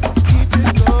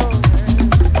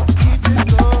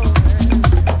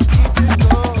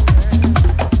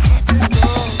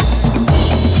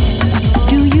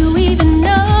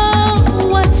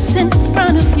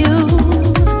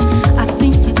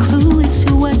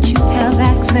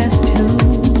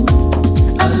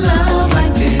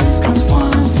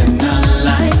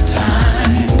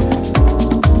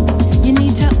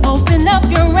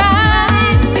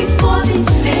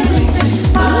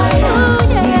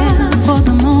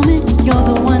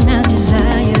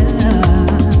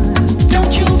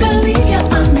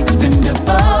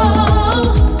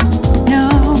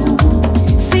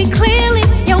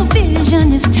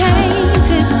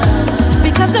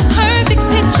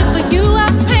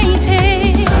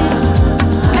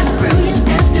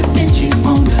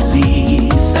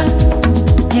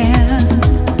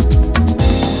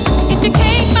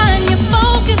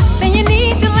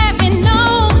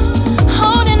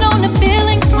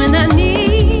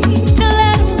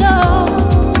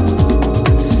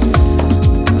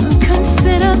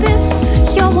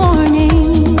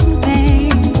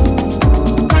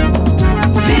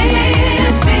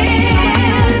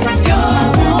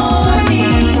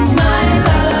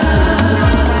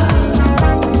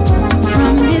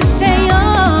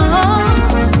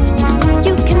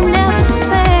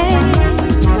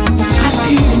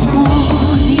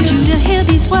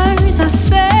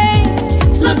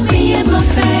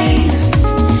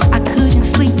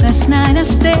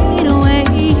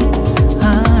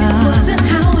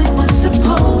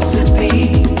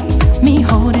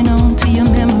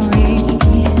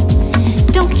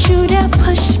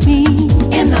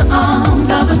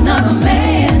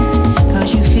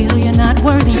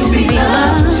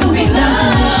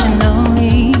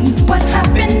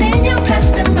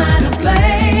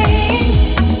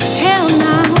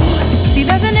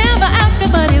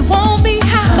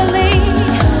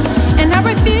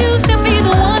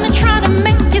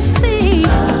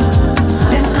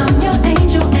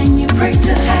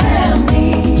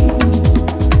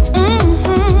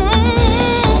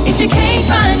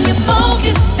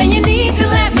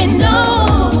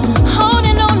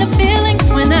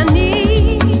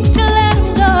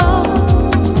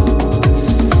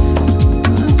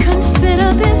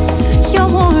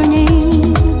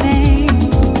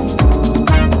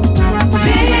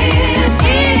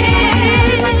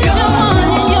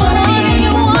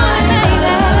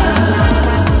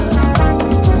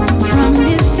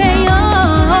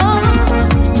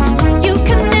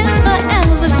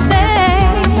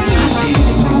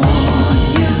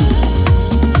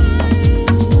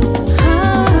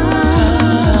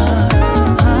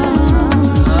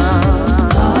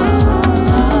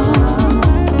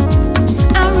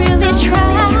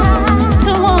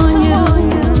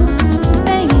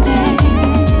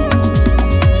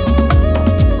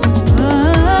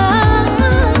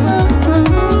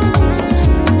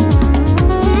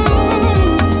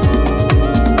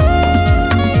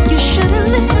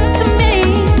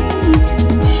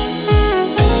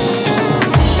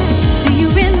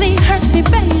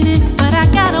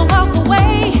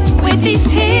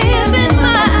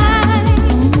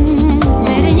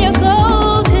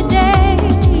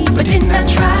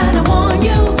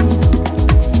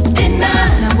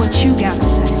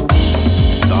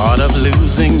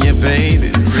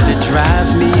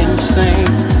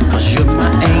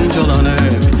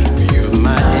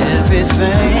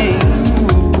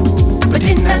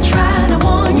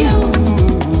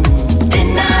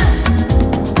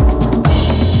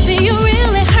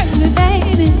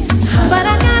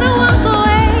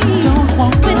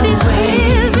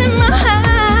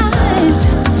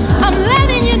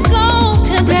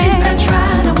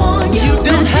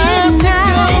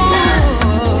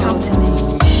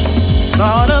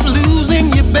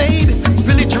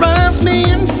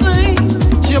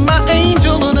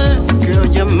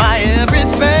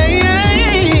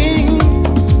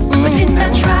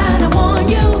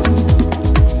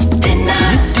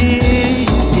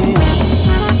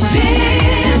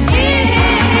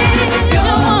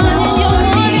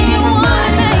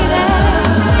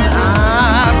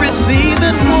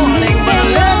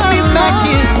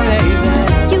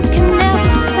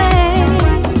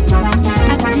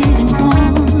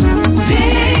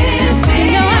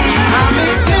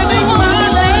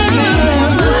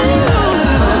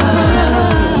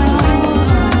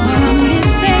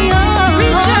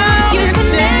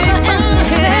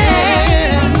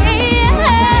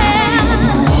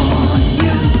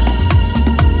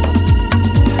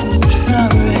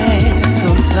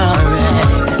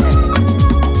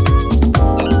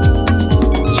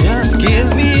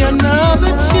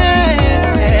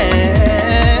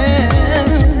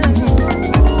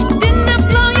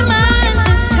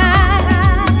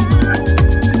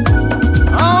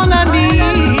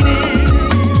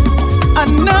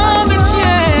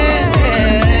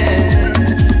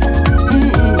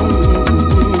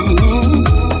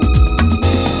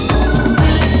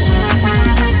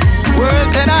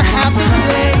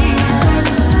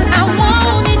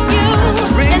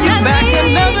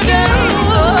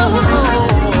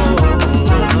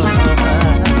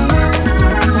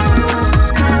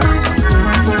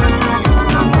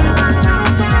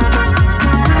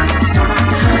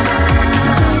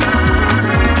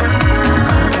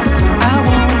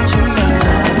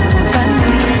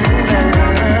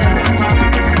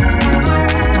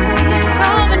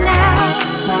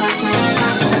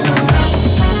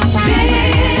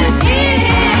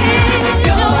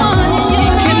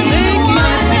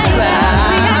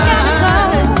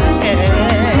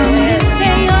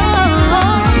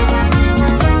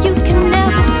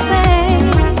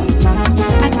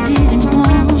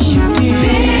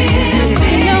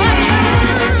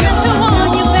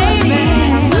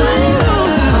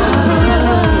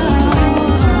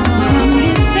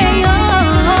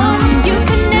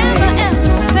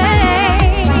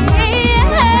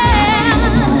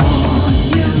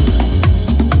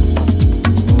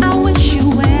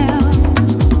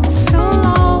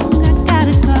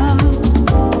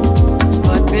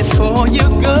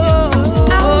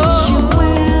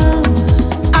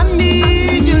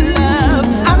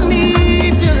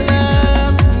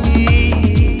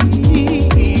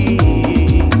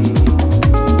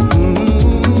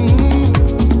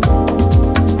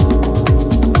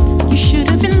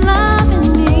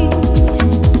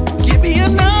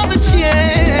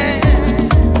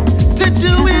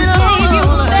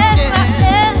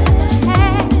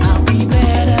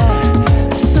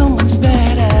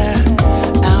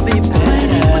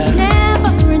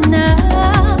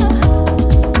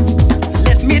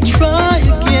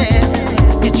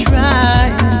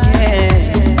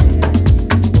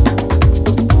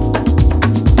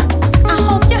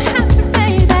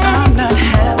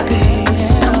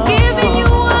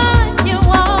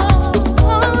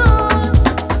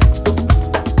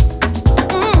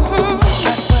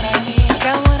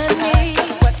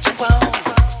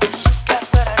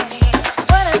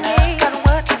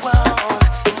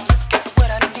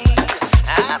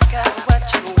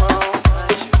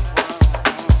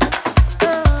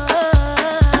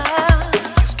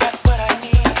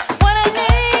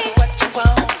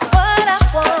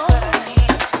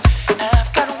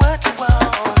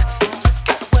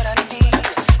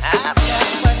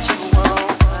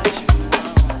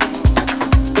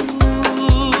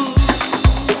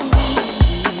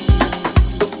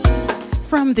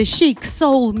 from the Chic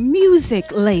Soul Music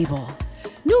label.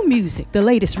 New music, the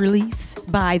latest release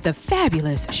by the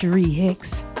fabulous Cherie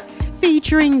Hicks,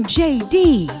 featuring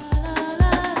JD.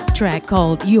 Track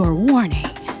called Your Warning.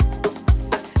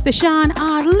 The Sean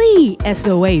Ali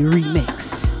SOA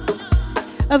remix.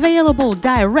 Available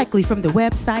directly from the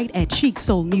website at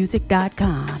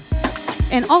chicsoulmusic.com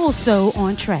and also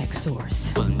on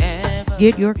TrackSource.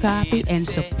 Get your copy and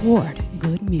support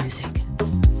good music.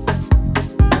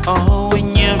 Oh,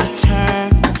 when you return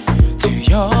to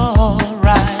your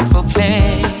rightful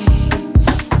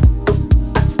place,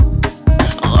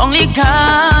 only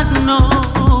God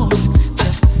knows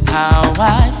just how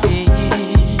I feel.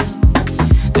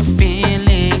 The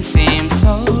feeling seems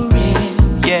so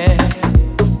real, yeah.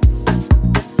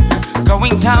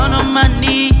 Going down on my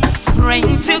knees,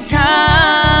 praying to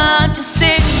God to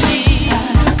save me.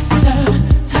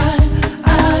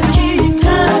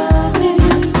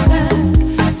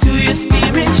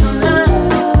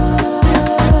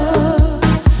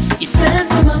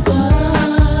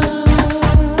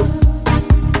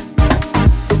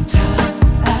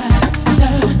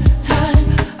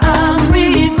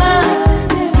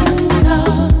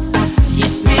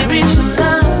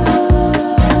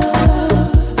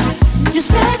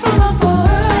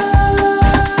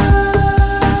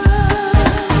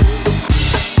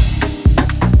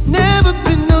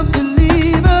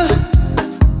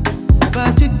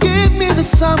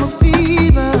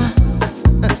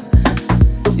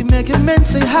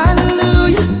 Say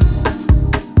hallelujah.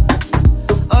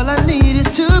 All I need is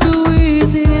to be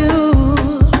with you.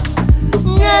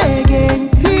 Again,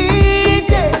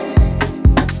 Peter.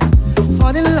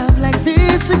 Fall in love like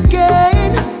this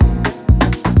again.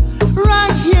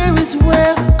 Right here is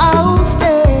where I'll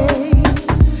stay.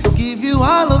 Give you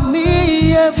all of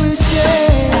me every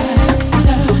day.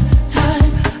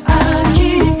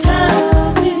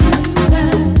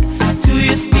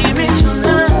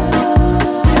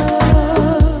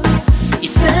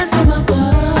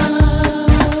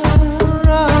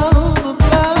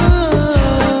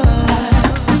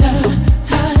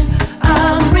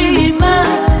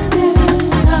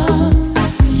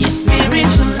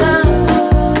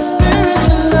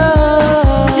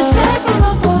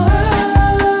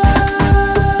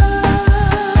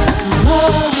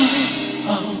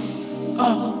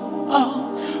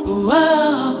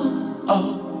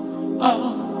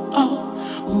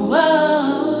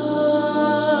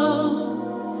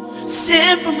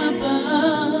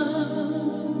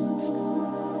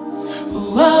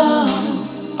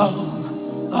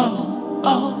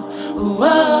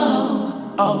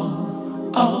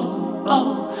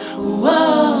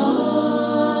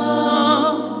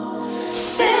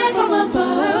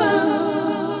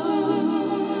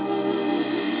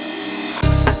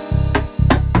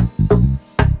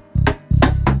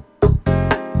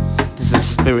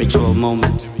 Spiritual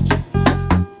moment.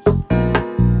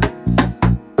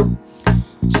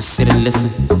 Just sit and listen.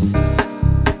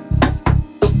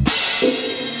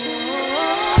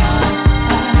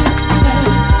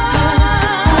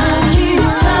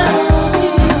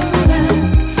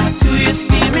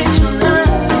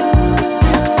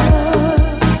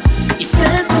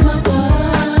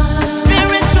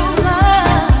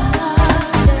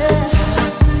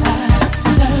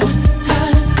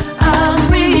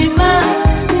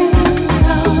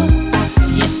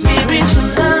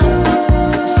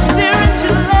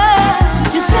 Spiritual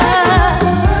love, you say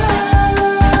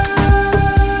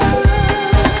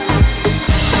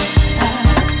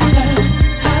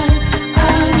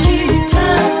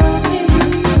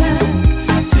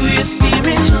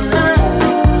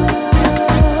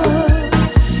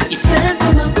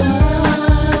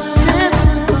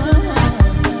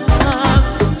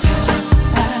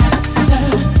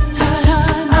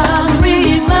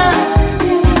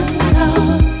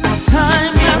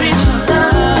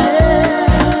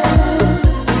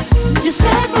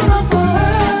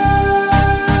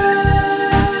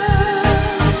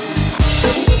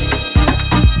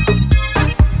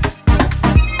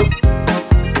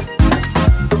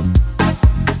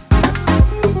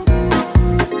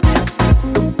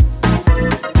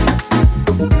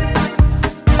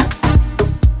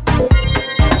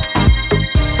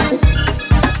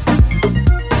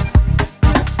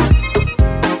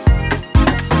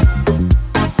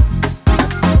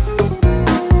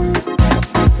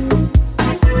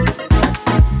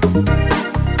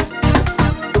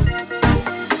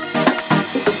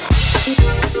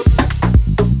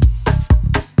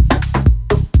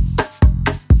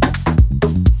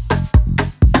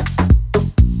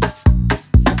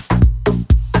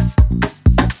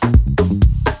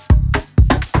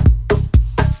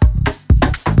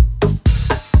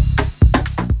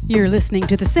listening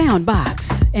to the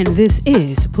Soundbox, and this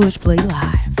is Push Play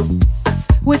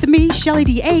Live. With me, Shelly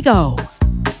Diego,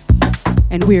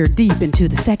 and we're deep into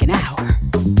the second hour.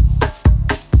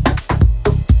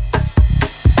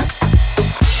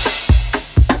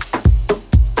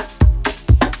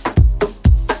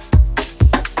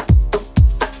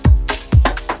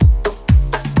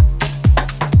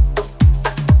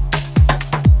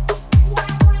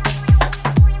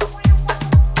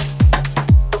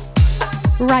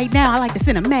 Right now, I'd like to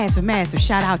send a massive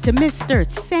shout out to Mr.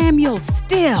 Samuel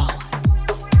Still,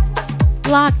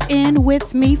 locked in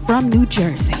with me from New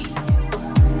Jersey.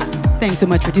 Thanks so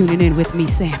much for tuning in with me,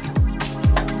 Samuel.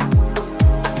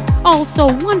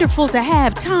 Also wonderful to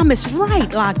have Thomas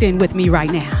Wright locked in with me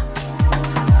right now.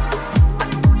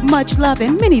 Much love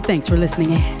and many thanks for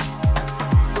listening in.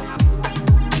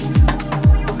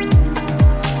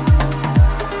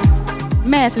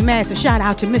 Massive shout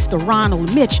out to Mr. Ronald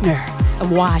Mitchner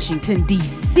of Washington,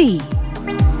 D.C.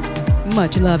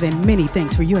 Much love and many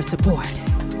thanks for your support.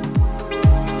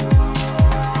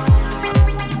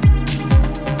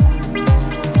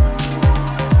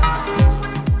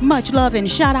 Much love and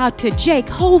shout out to Jake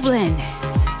Hovland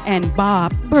and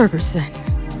Bob Bergerson.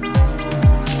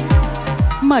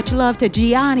 Much love to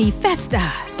Gianni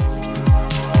Festa.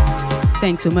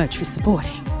 Thanks so much for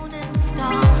supporting.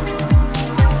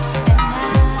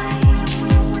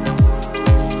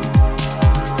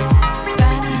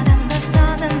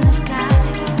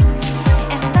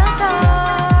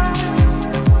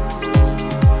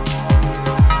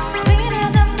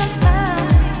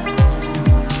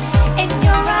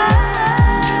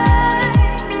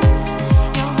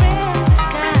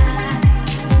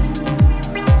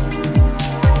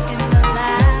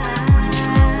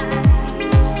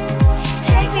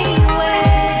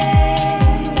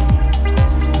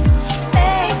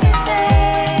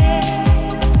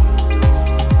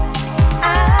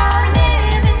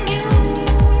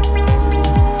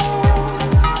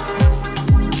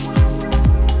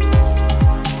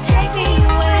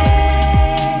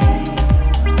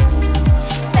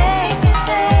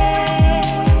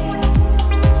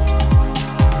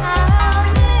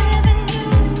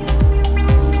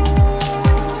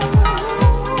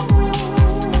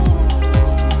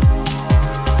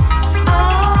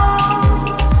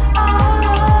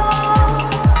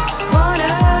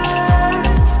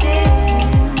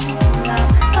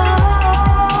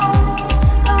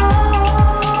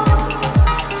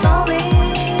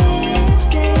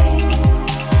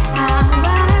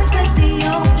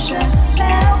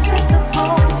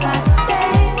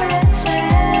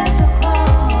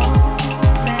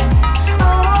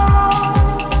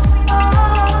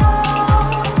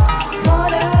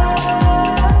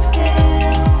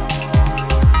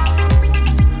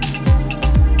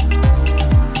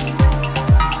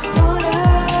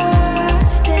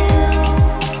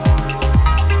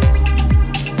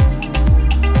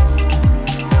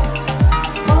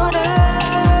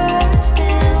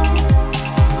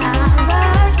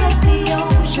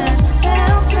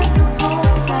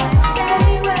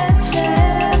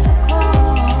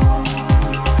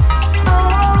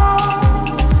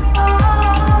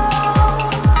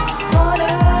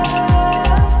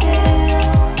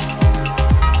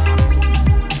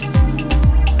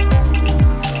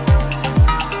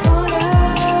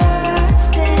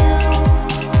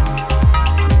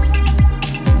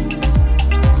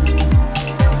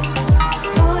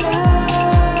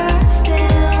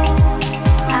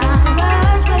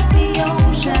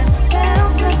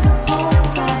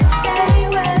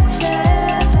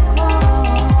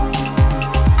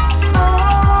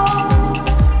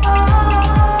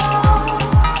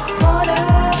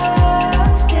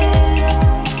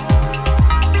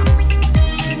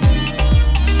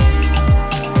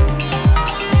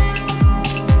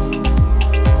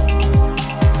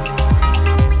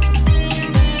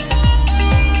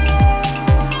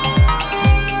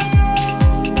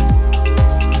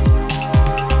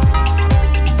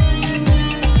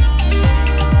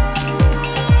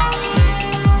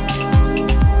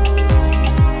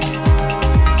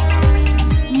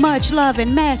 Love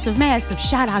and massive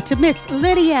shout out to Miss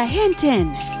Lydia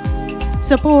Hinton,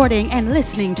 supporting and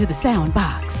listening to the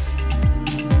Soundbox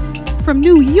from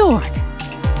New York.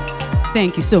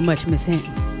 Thank you so much, Miss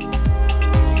Hinton.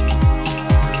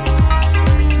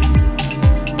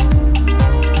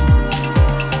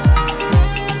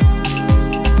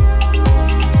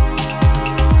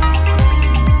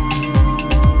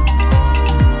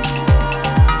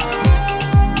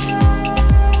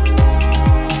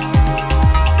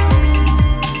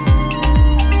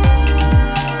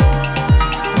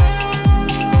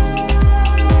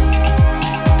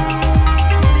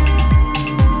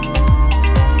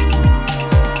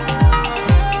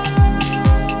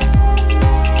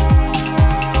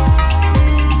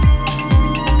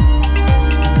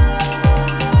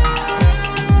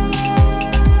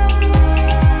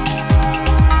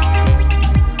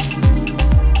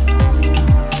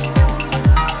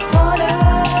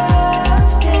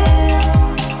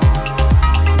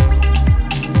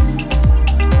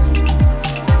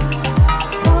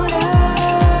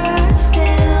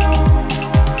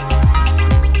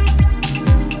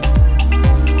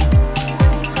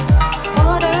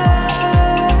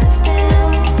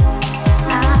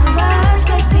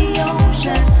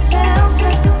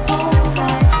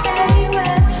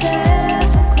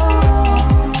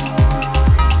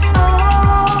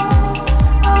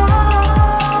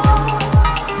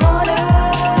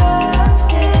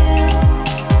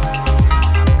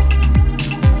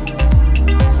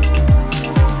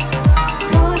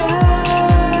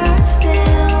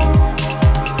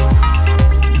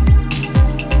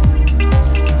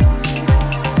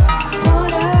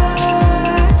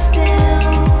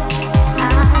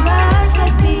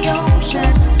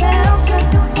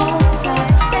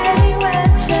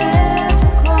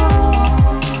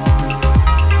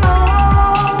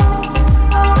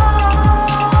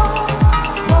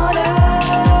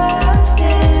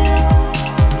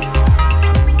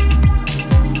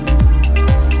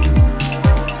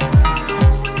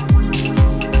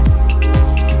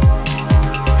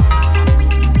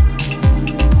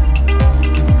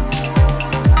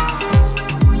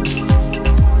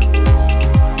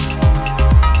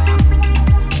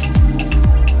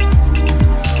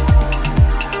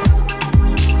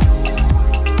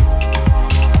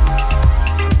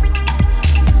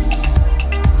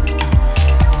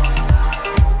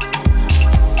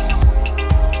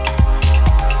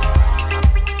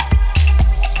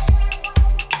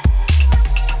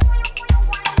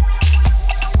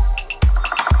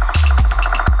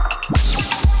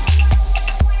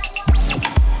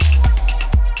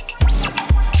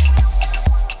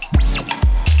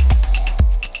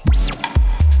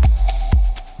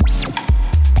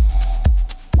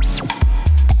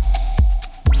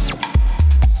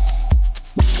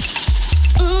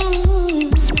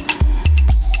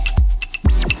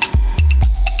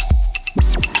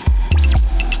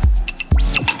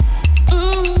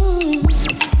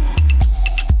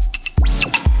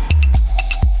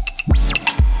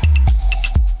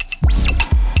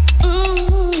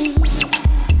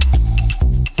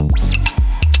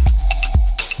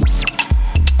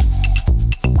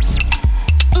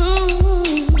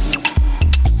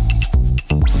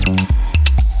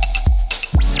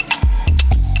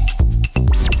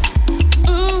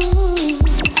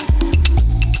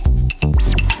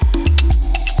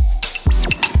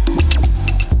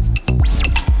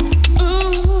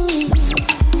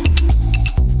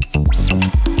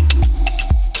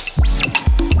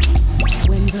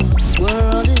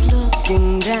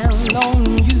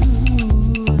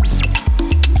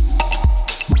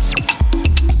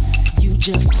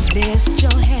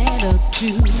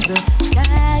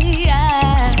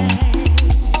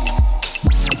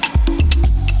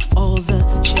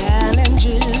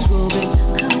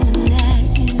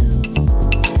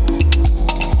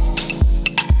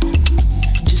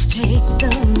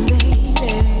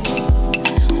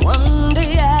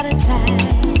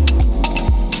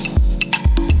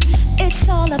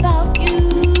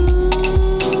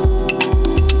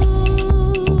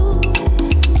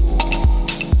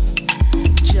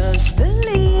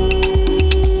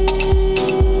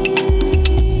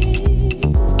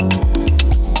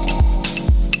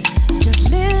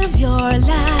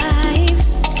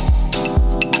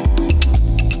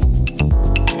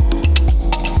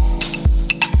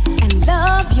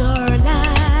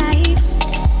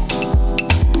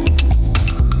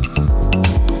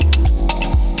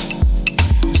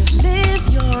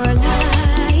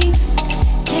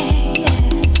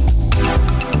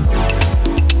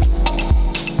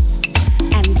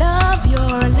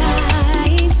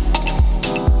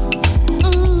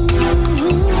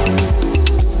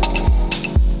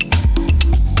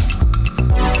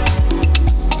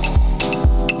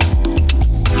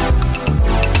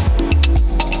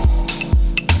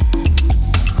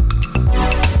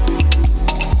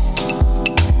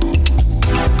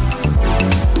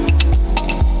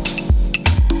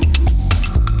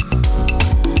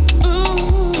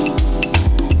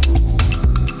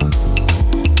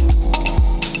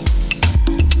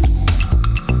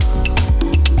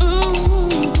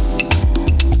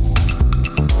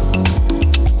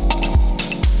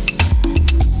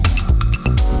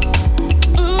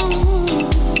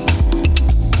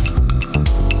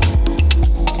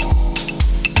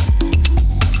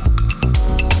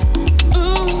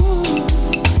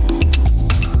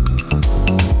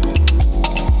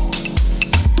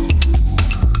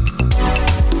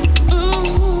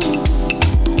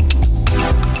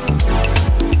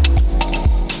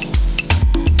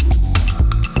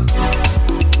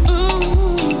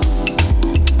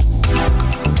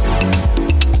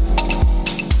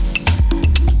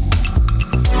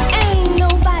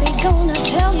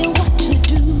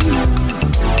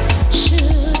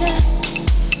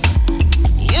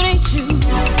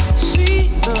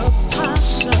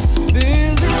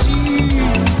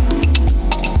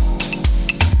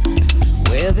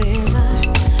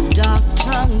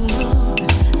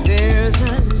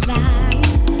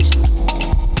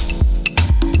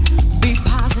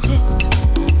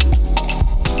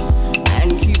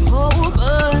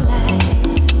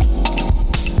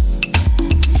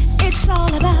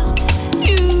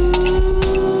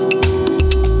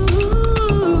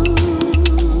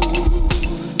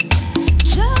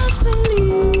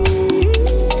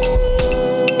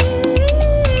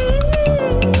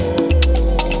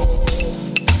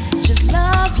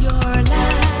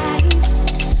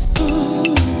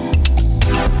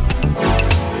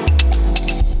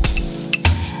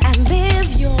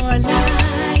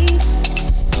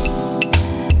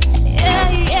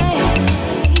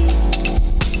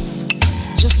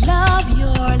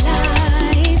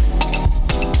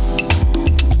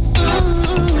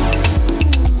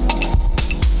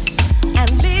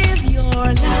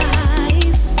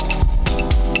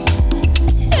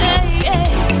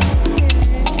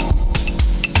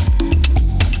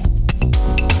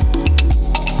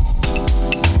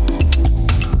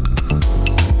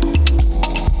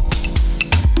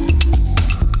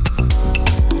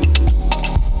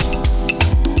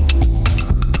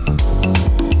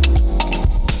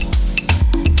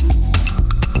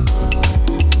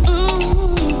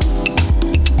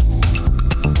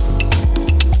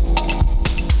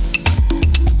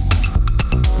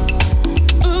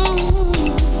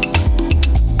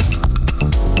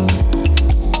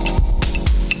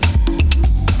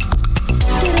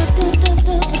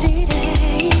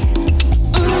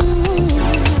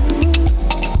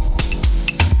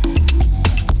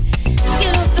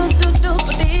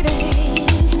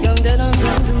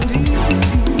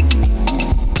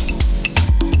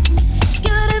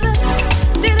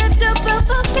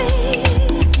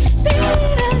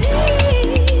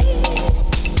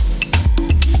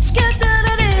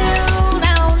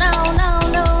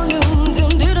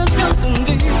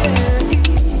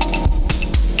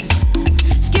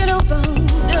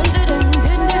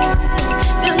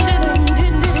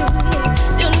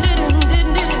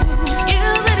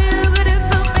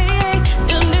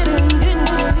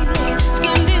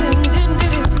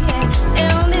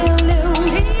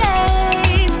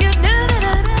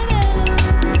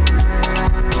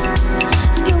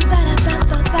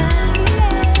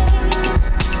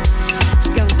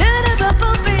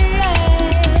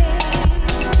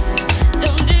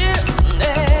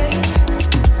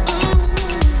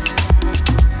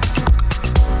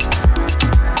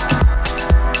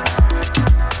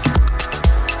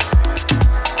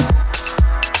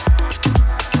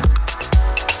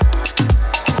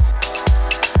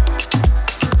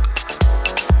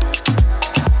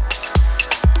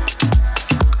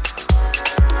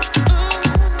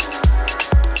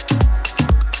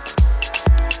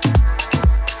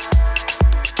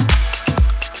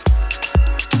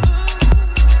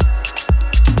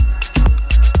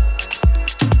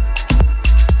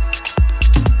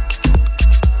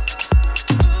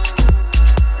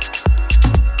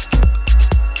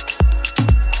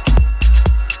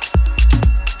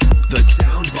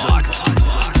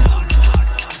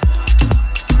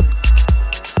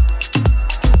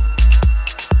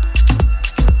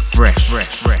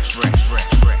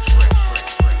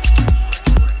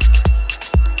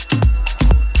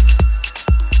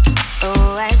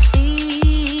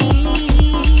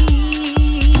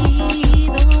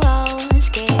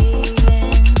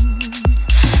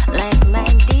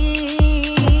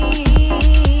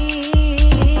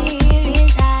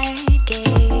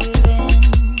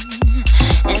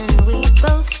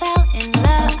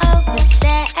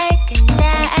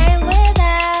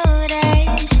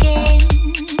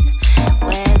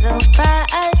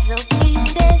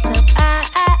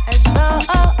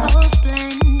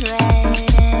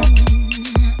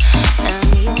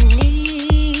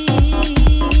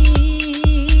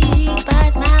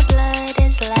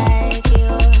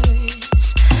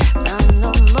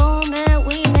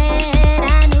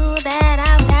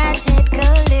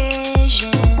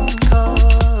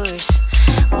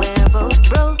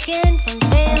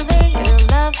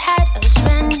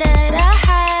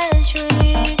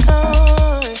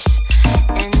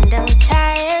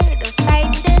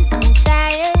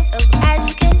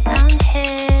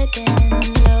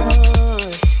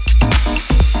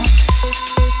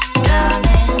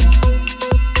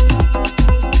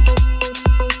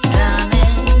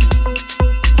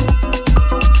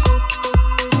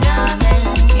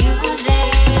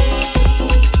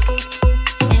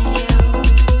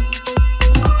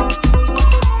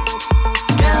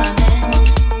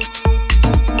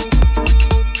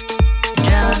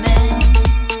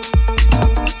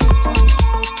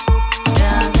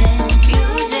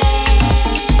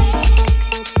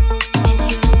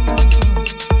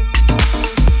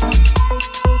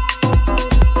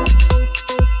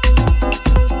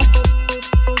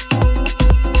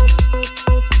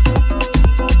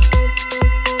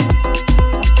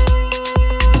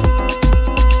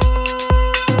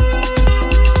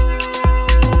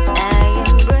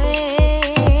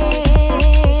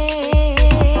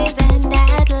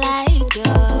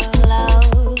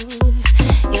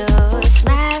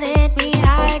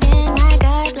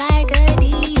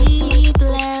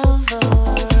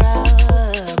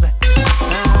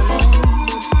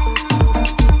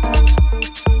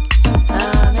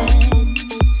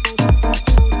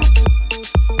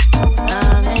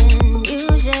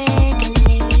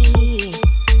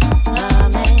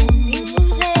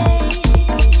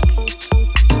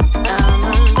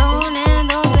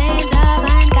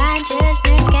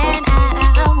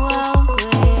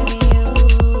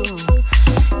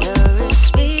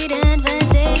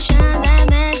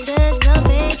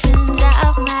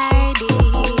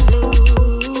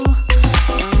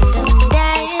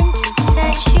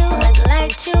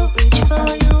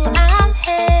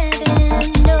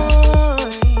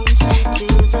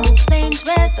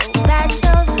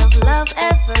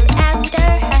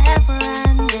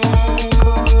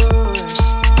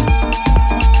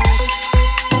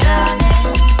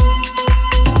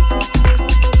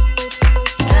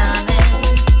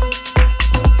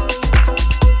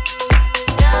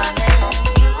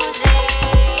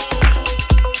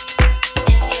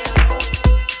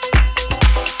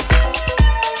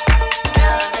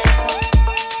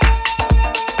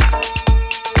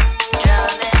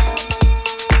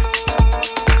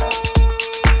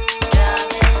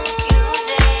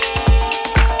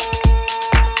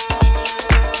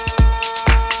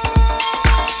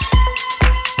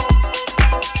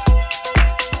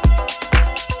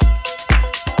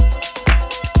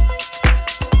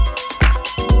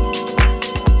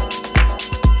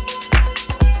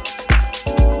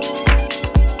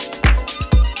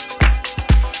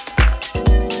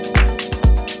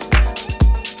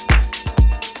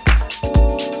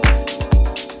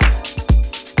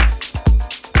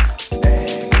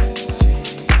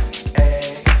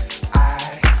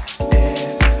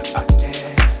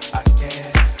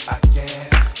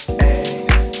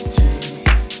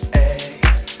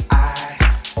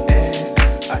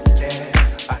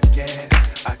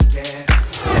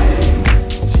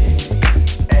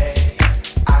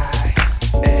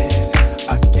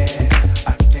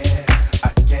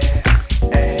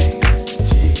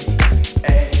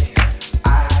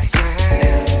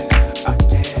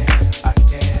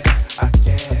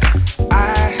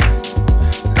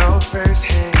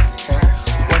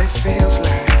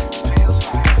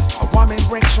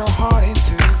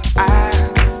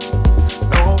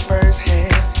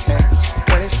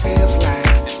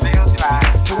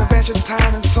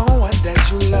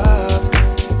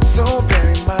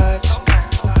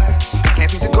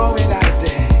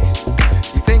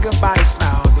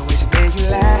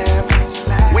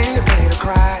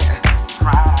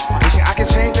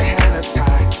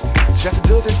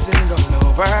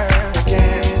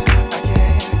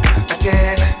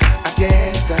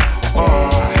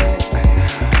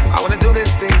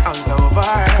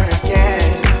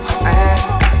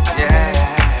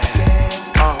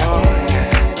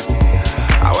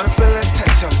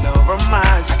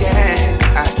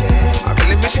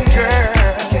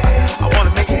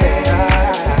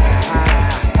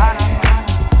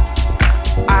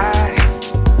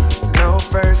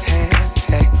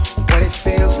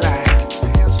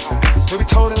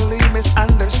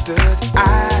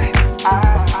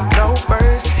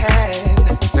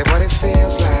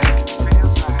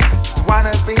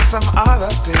 be some other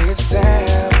day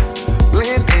yourself.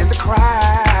 Blend in the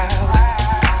crowd.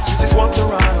 You just want to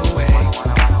run away.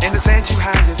 In the sand you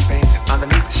hide your face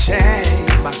underneath the shame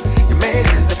you made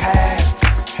in the past.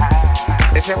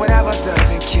 They say whatever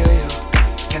doesn't kill you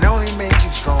can only make you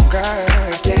stronger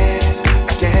again,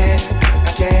 again,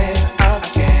 again,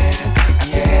 again,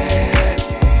 again.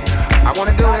 I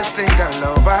wanna do this thing all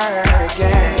over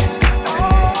again.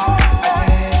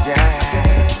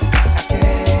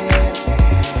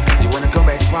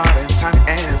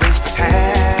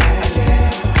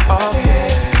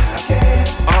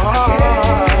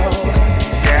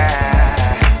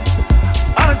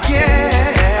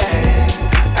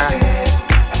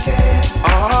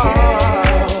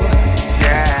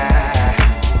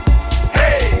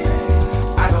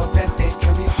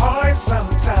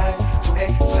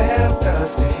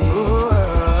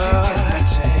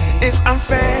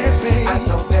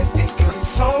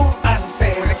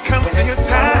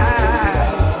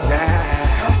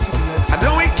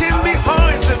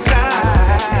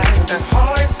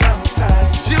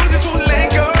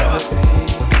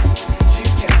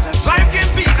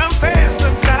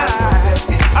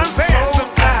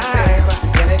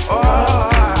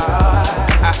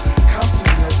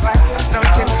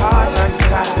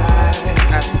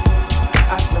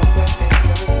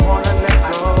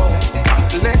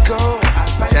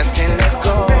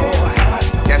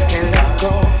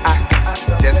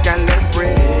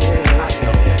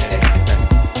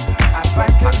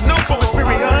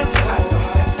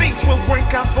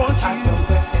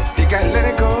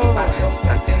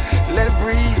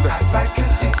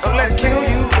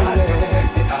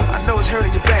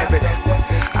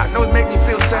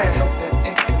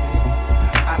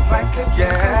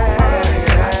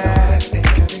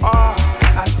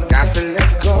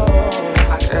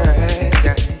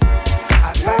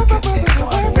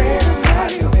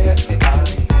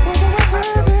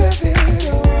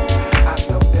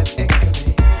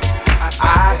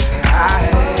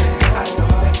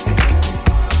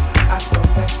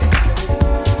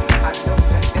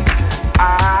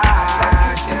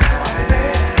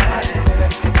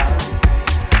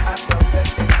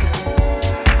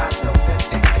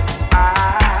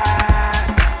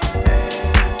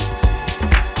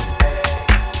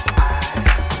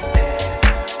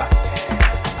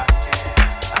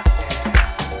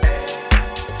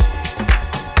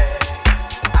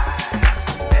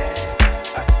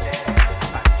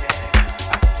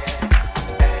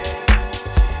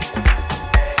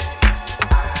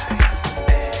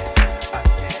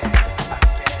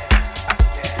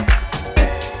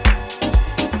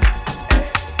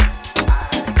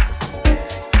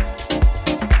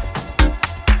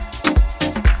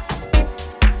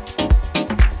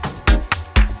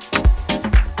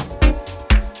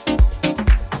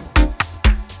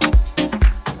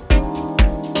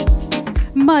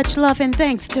 Much love and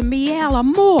thanks to Miela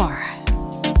Moore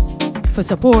for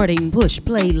supporting Push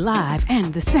Play Live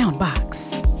and the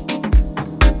Soundbox.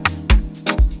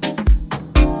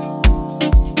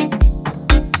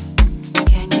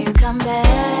 Can you come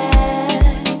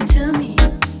back to me?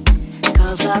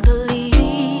 'Cause I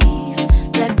believe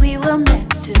that we were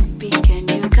meant to be. Can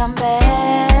you come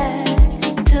back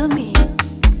to me?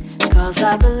 'Cause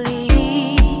I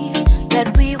believe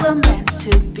that we were meant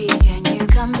to be. Can you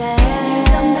come back?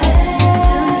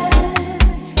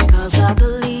 I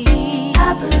believe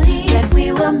that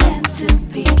we were meant to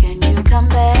be. Can you come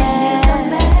back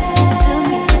to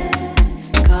me?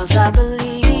 'Cause I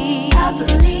believe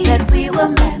that we were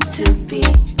meant to be.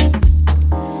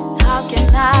 How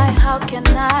can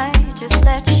I just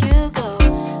let you go?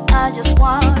 I just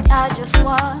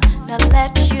wanna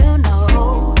let you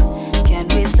know. Can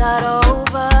we start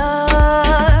over?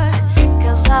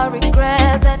 'Cause I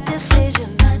regret that decision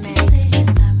I made.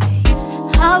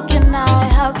 How can I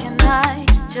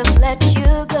just let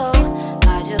you go? I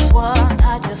just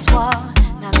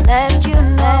wanna let you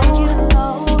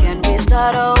know. Can we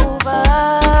start over?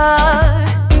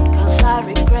 'Cause I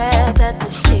regret that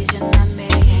decision I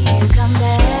made. Can you come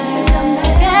back?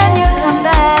 Can you come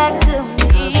back to me?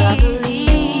 'Cause I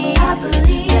believe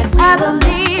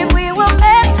we were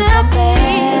meant to be.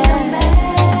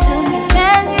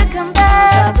 Can you come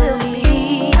back to me?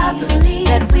 I believe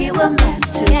that we were meant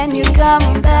to. Can you come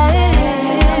back?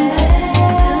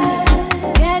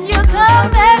 Can you come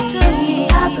back to me?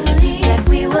 I believe that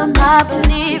we were meant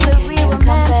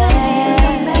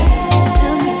to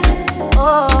be.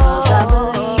 Oh, 'cause I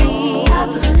believe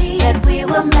that we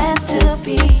were meant to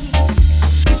be.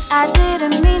 I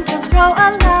didn't mean to throw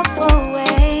our love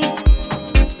away.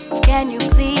 Can you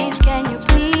please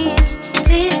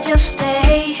just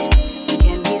stay?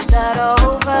 Can we start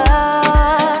over?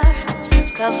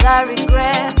 'cause I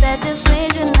regret that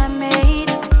decision I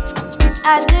made.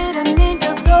 I didn't mean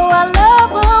to throw our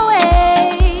love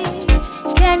away.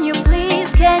 Can you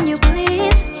please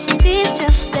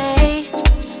just stay?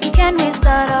 Can we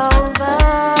start over?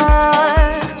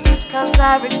 'Cause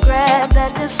I regret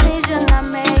that decision I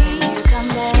made. You come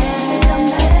back.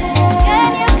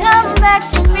 Can you come back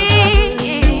to me?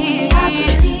 I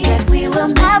believe that we were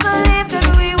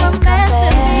meant to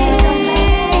be.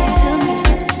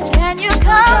 Can you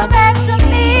come back to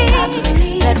me? I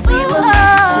believe that we were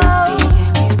meant to be.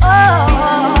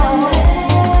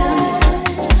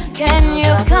 Can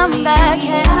you come back?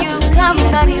 Can you come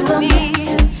back to me?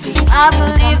 I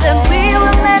believe that we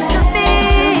were meant to be.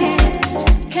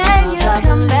 Can you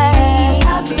come back?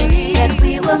 I believe that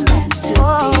we were meant to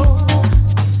be.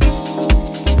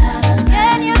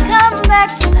 Can you come back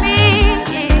to me?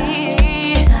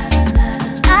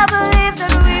 I believe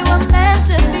that we were meant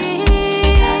to be.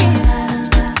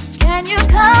 Can you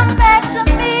come back to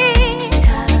me?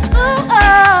 Ooh,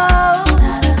 oh,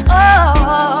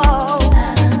 oh.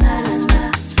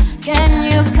 Can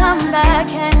you come back?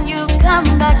 Can you come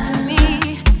back to me?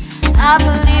 I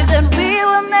believe that we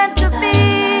were meant to be.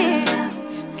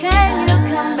 Can you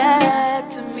come back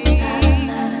to me?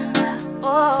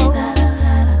 Oh.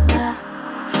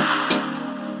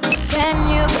 Can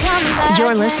you come back?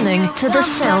 You're listening to The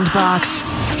Soundbox,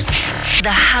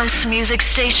 the house music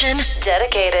station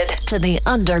dedicated to the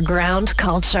underground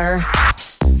culture.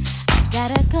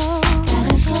 Gotta go,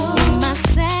 leave my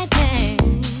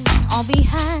sadness all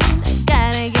behind. I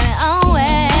gotta get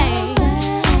away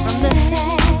from the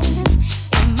sadness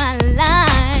in my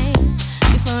life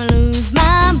before I lose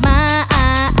my mind.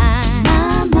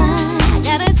 I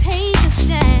gotta take a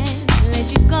stand, let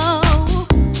you go.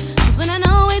 'Cause when I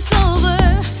know it's over,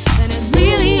 then it's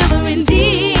really over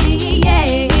indeed. I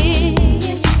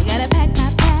gotta pack my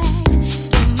bags,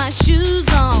 get my shoes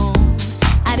on.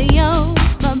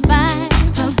 Adios, bye-bye,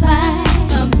 bye-bye.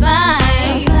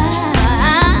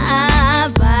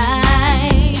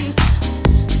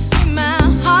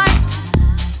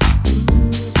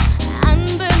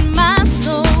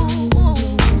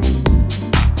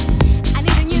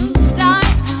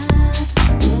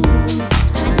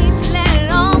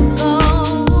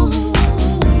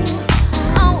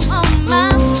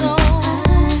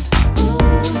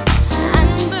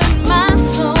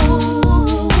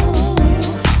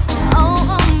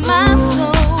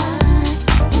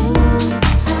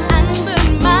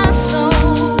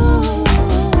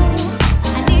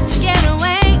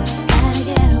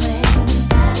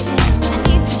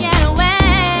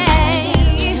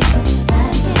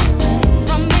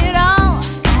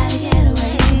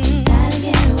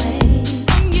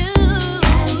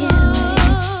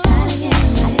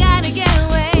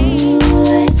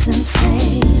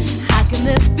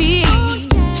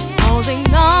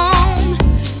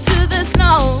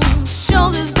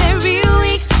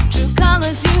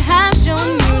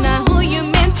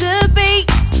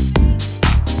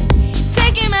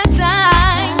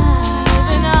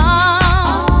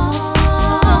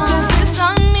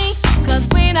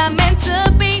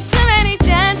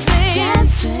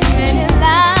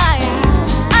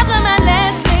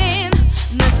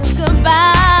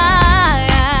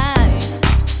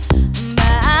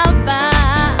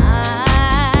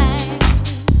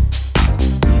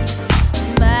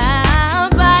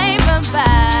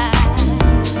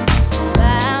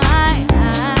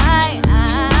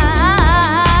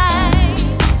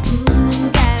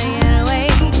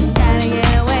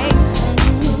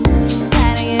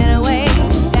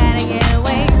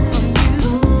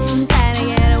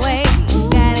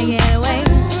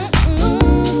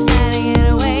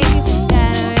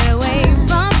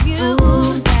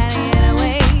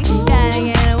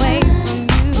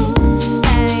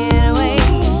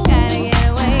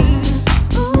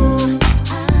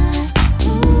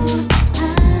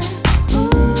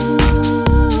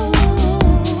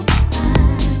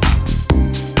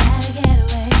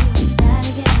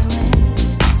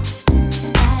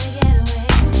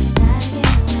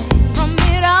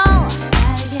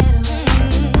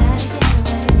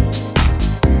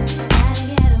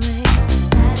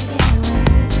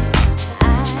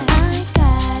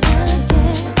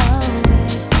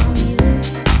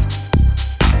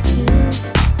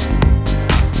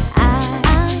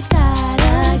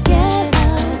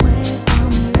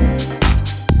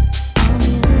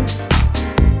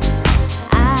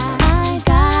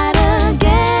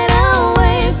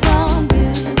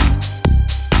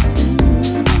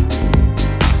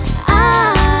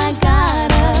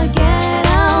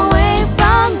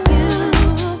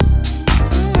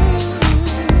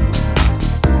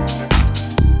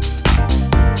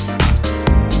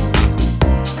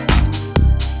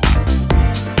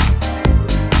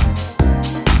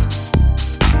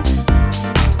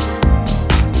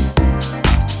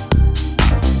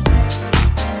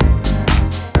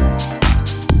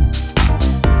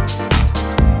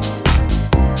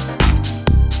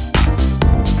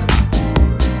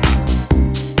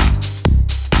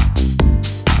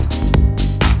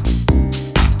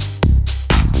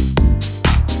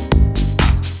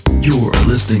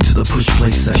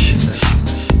 Place Sessions.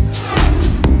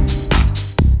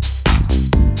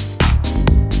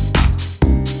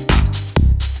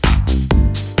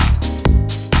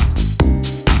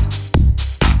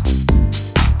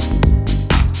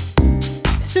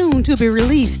 Soon to be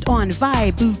released on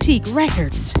Vibe Boutique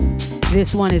Records.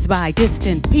 This one is by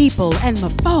Distant People and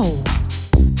Mafo.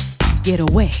 Get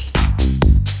Away.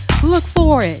 Look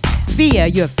for it via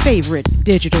your favorite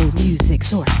digital music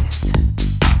sources.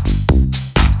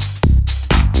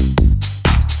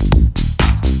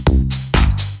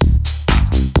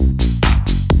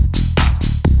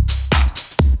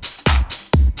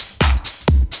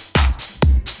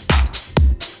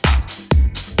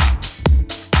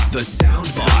 The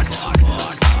Soundbox.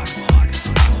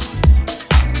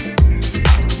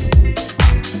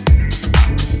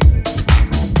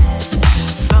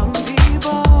 Some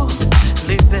people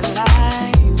live their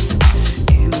lives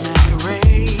in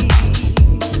masquerade,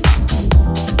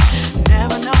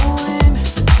 never knowing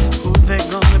who they're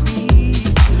gonna be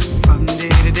from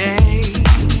day to day.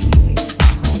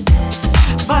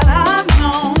 But I've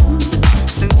known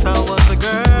since I was a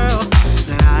girl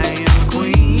that I am a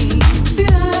queen.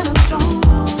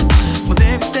 With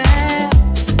every step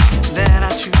that I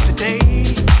choose to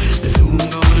take, that's who I'm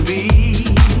gonna be.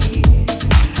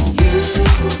 You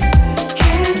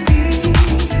can be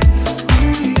who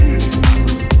you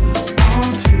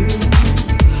want to.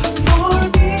 For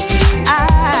me,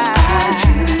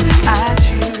 I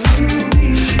choose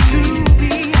to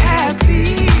be happy.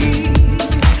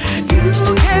 You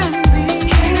can be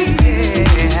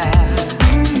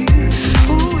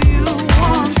who you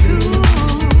want to.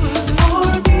 For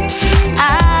me,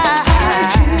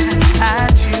 I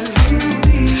choose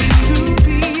to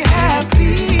be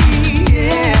happy.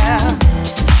 Yeah.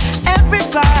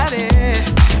 Everybody,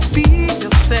 be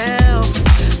yourself.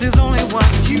 There's only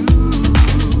one you.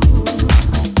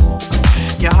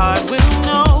 Your heart will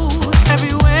know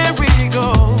everywhere we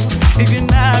go if you're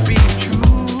not being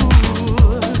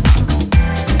true.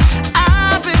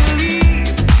 I believe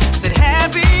that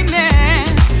happiness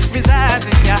resides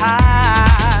in your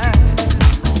heart.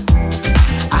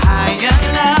 A higher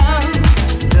love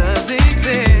does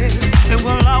exist and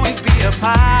will always be a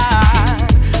part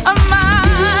of my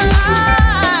life.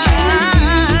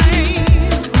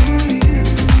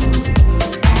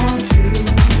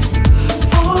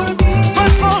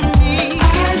 But for me, I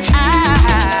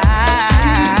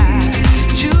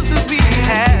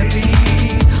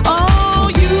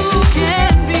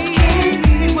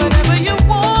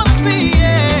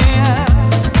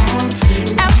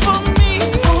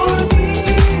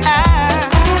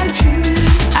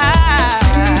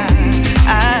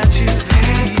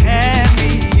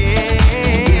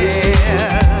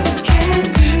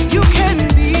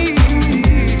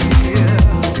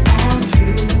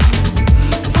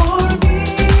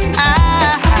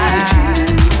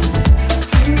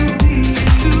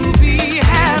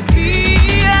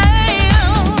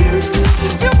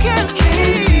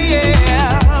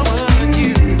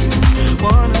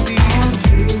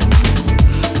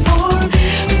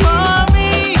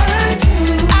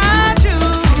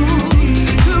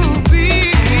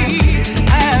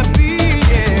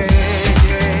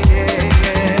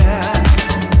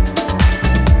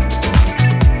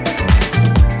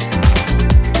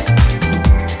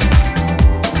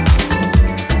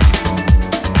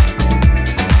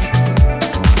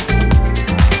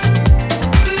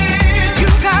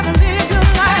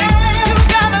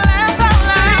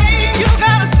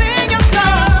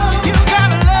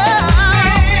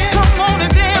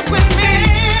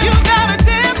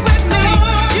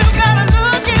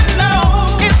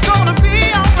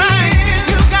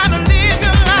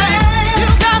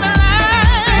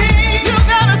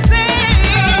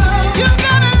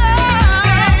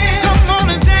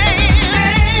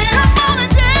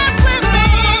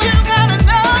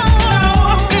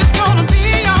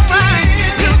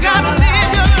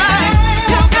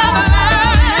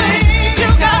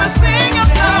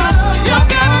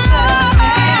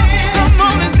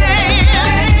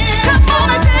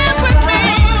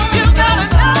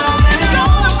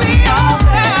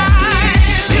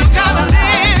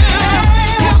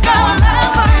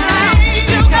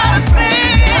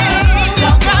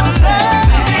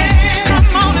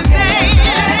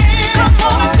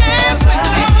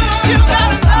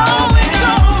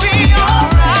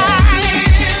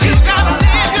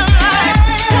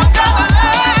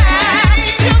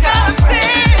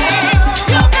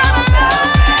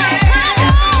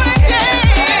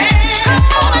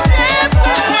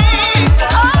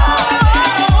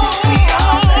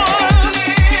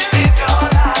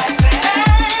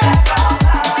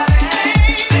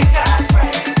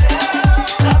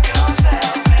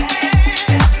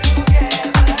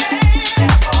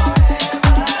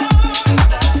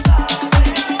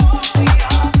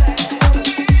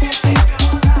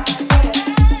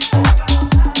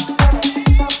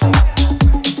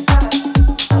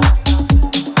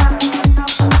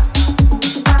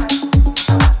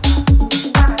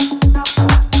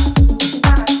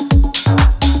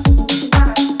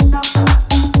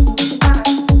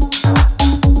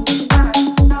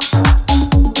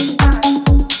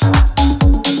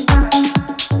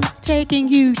taking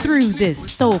you through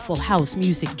this soulful house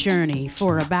music journey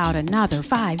for about another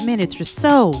 5 minutes or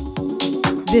so.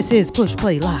 This is Push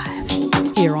Play Live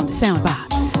here on the Soundbox.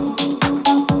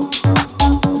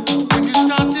 When you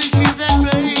start to hear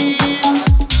that bass.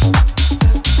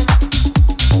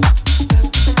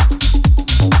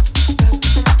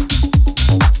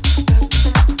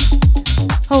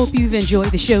 Hope you've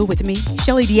enjoyed the show with me,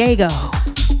 Shelly Diego.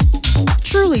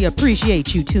 Truly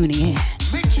appreciate you tuning in.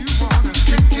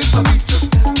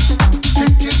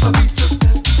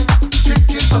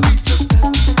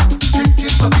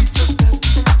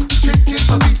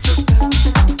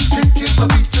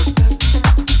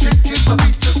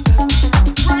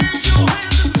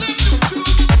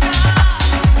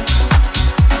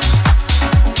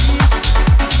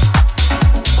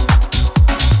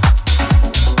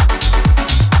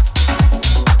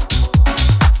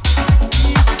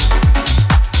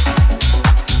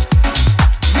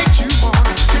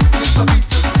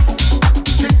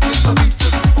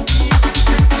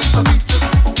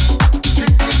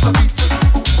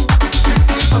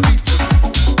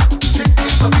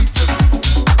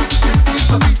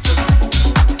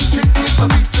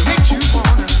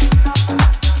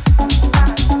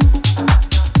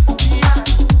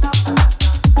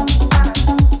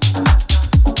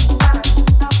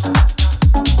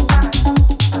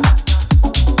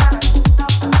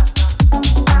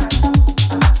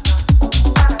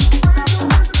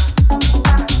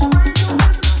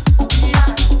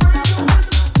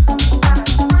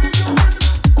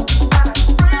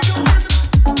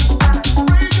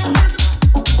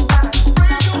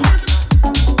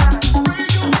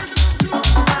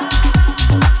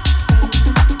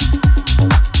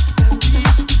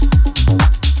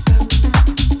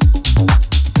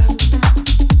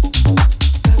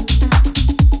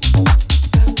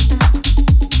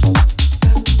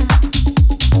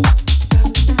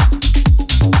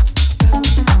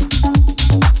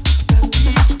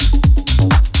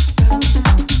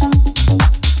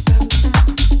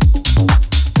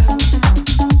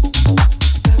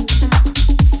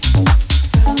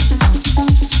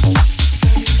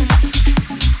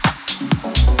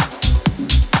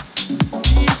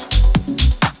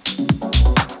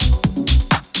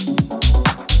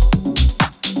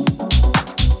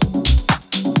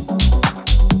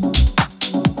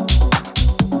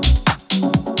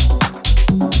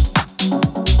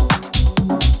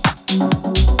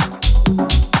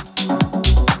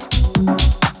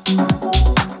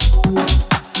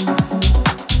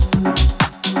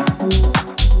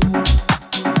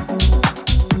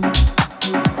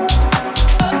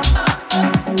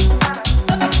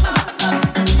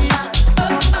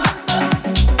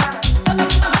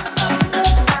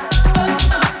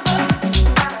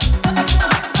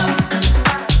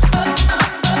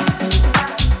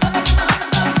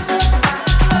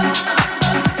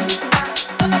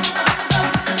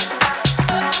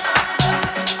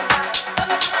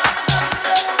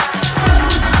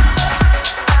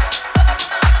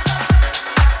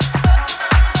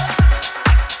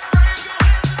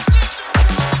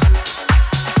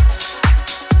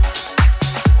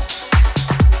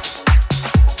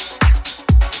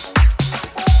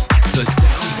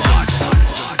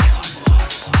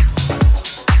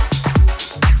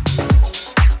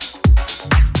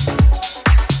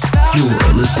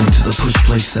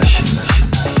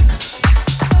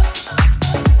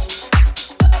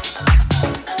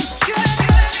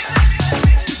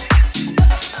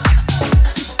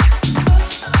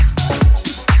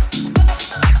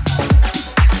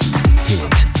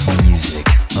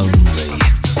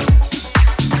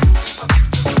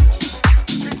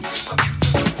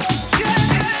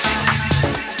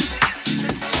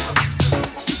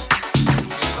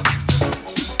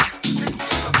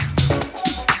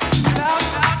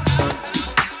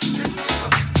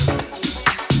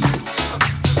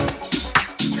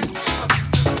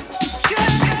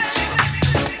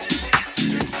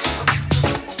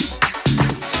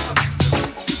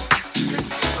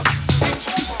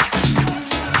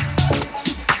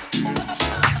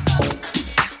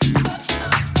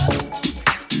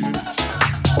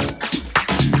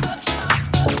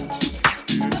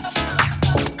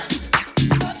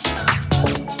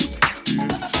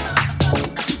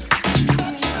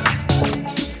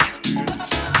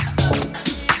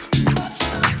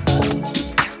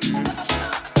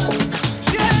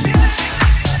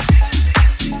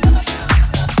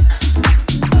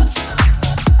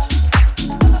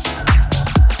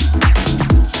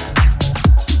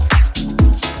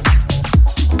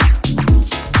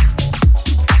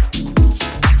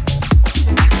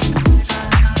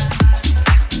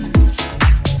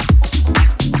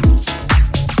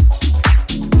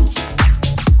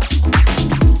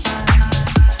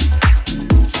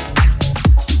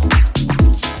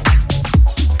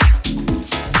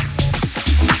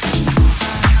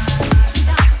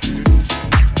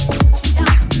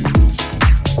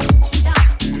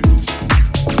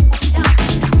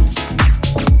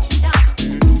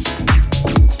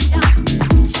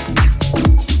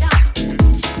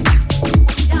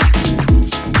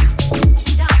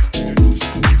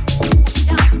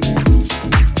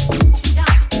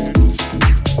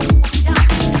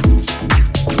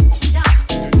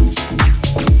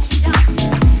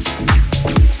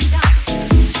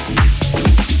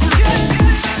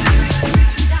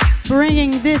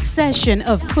 session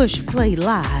of Push Play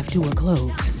Live to a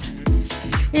close.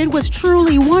 It was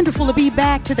truly wonderful to be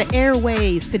back to the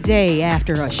airways today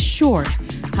after a short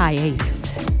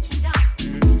hiatus.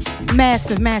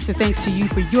 Massive, massive thanks to you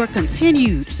for your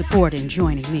continued support in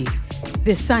joining me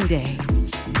this Sunday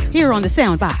here on the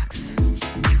Soundbox.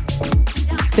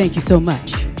 Thank you so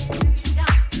much.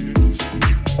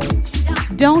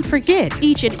 Don't forget,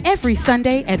 each and every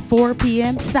Sunday at 4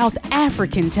 p.m. South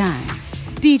African time,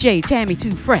 DJ Tammy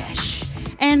Too Fresh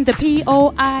and the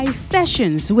POI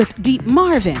Sessions with Deep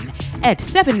Marvin at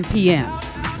 7 p.m.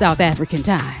 South African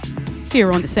time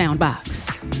here on the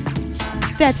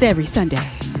Soundbox. That's every Sunday.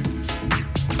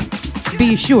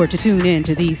 Be sure to tune in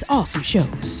to these awesome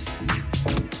shows.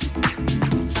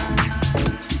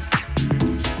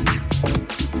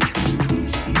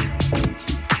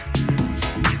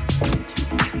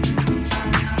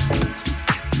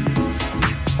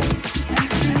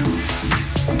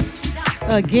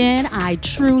 Again, I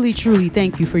truly, truly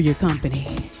thank you for your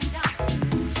company.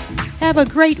 Have a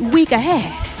great week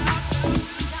ahead.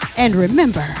 And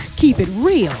remember, keep it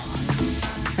real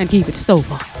and keep it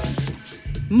soulful.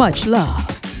 Much love.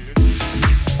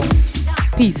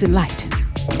 Peace and light.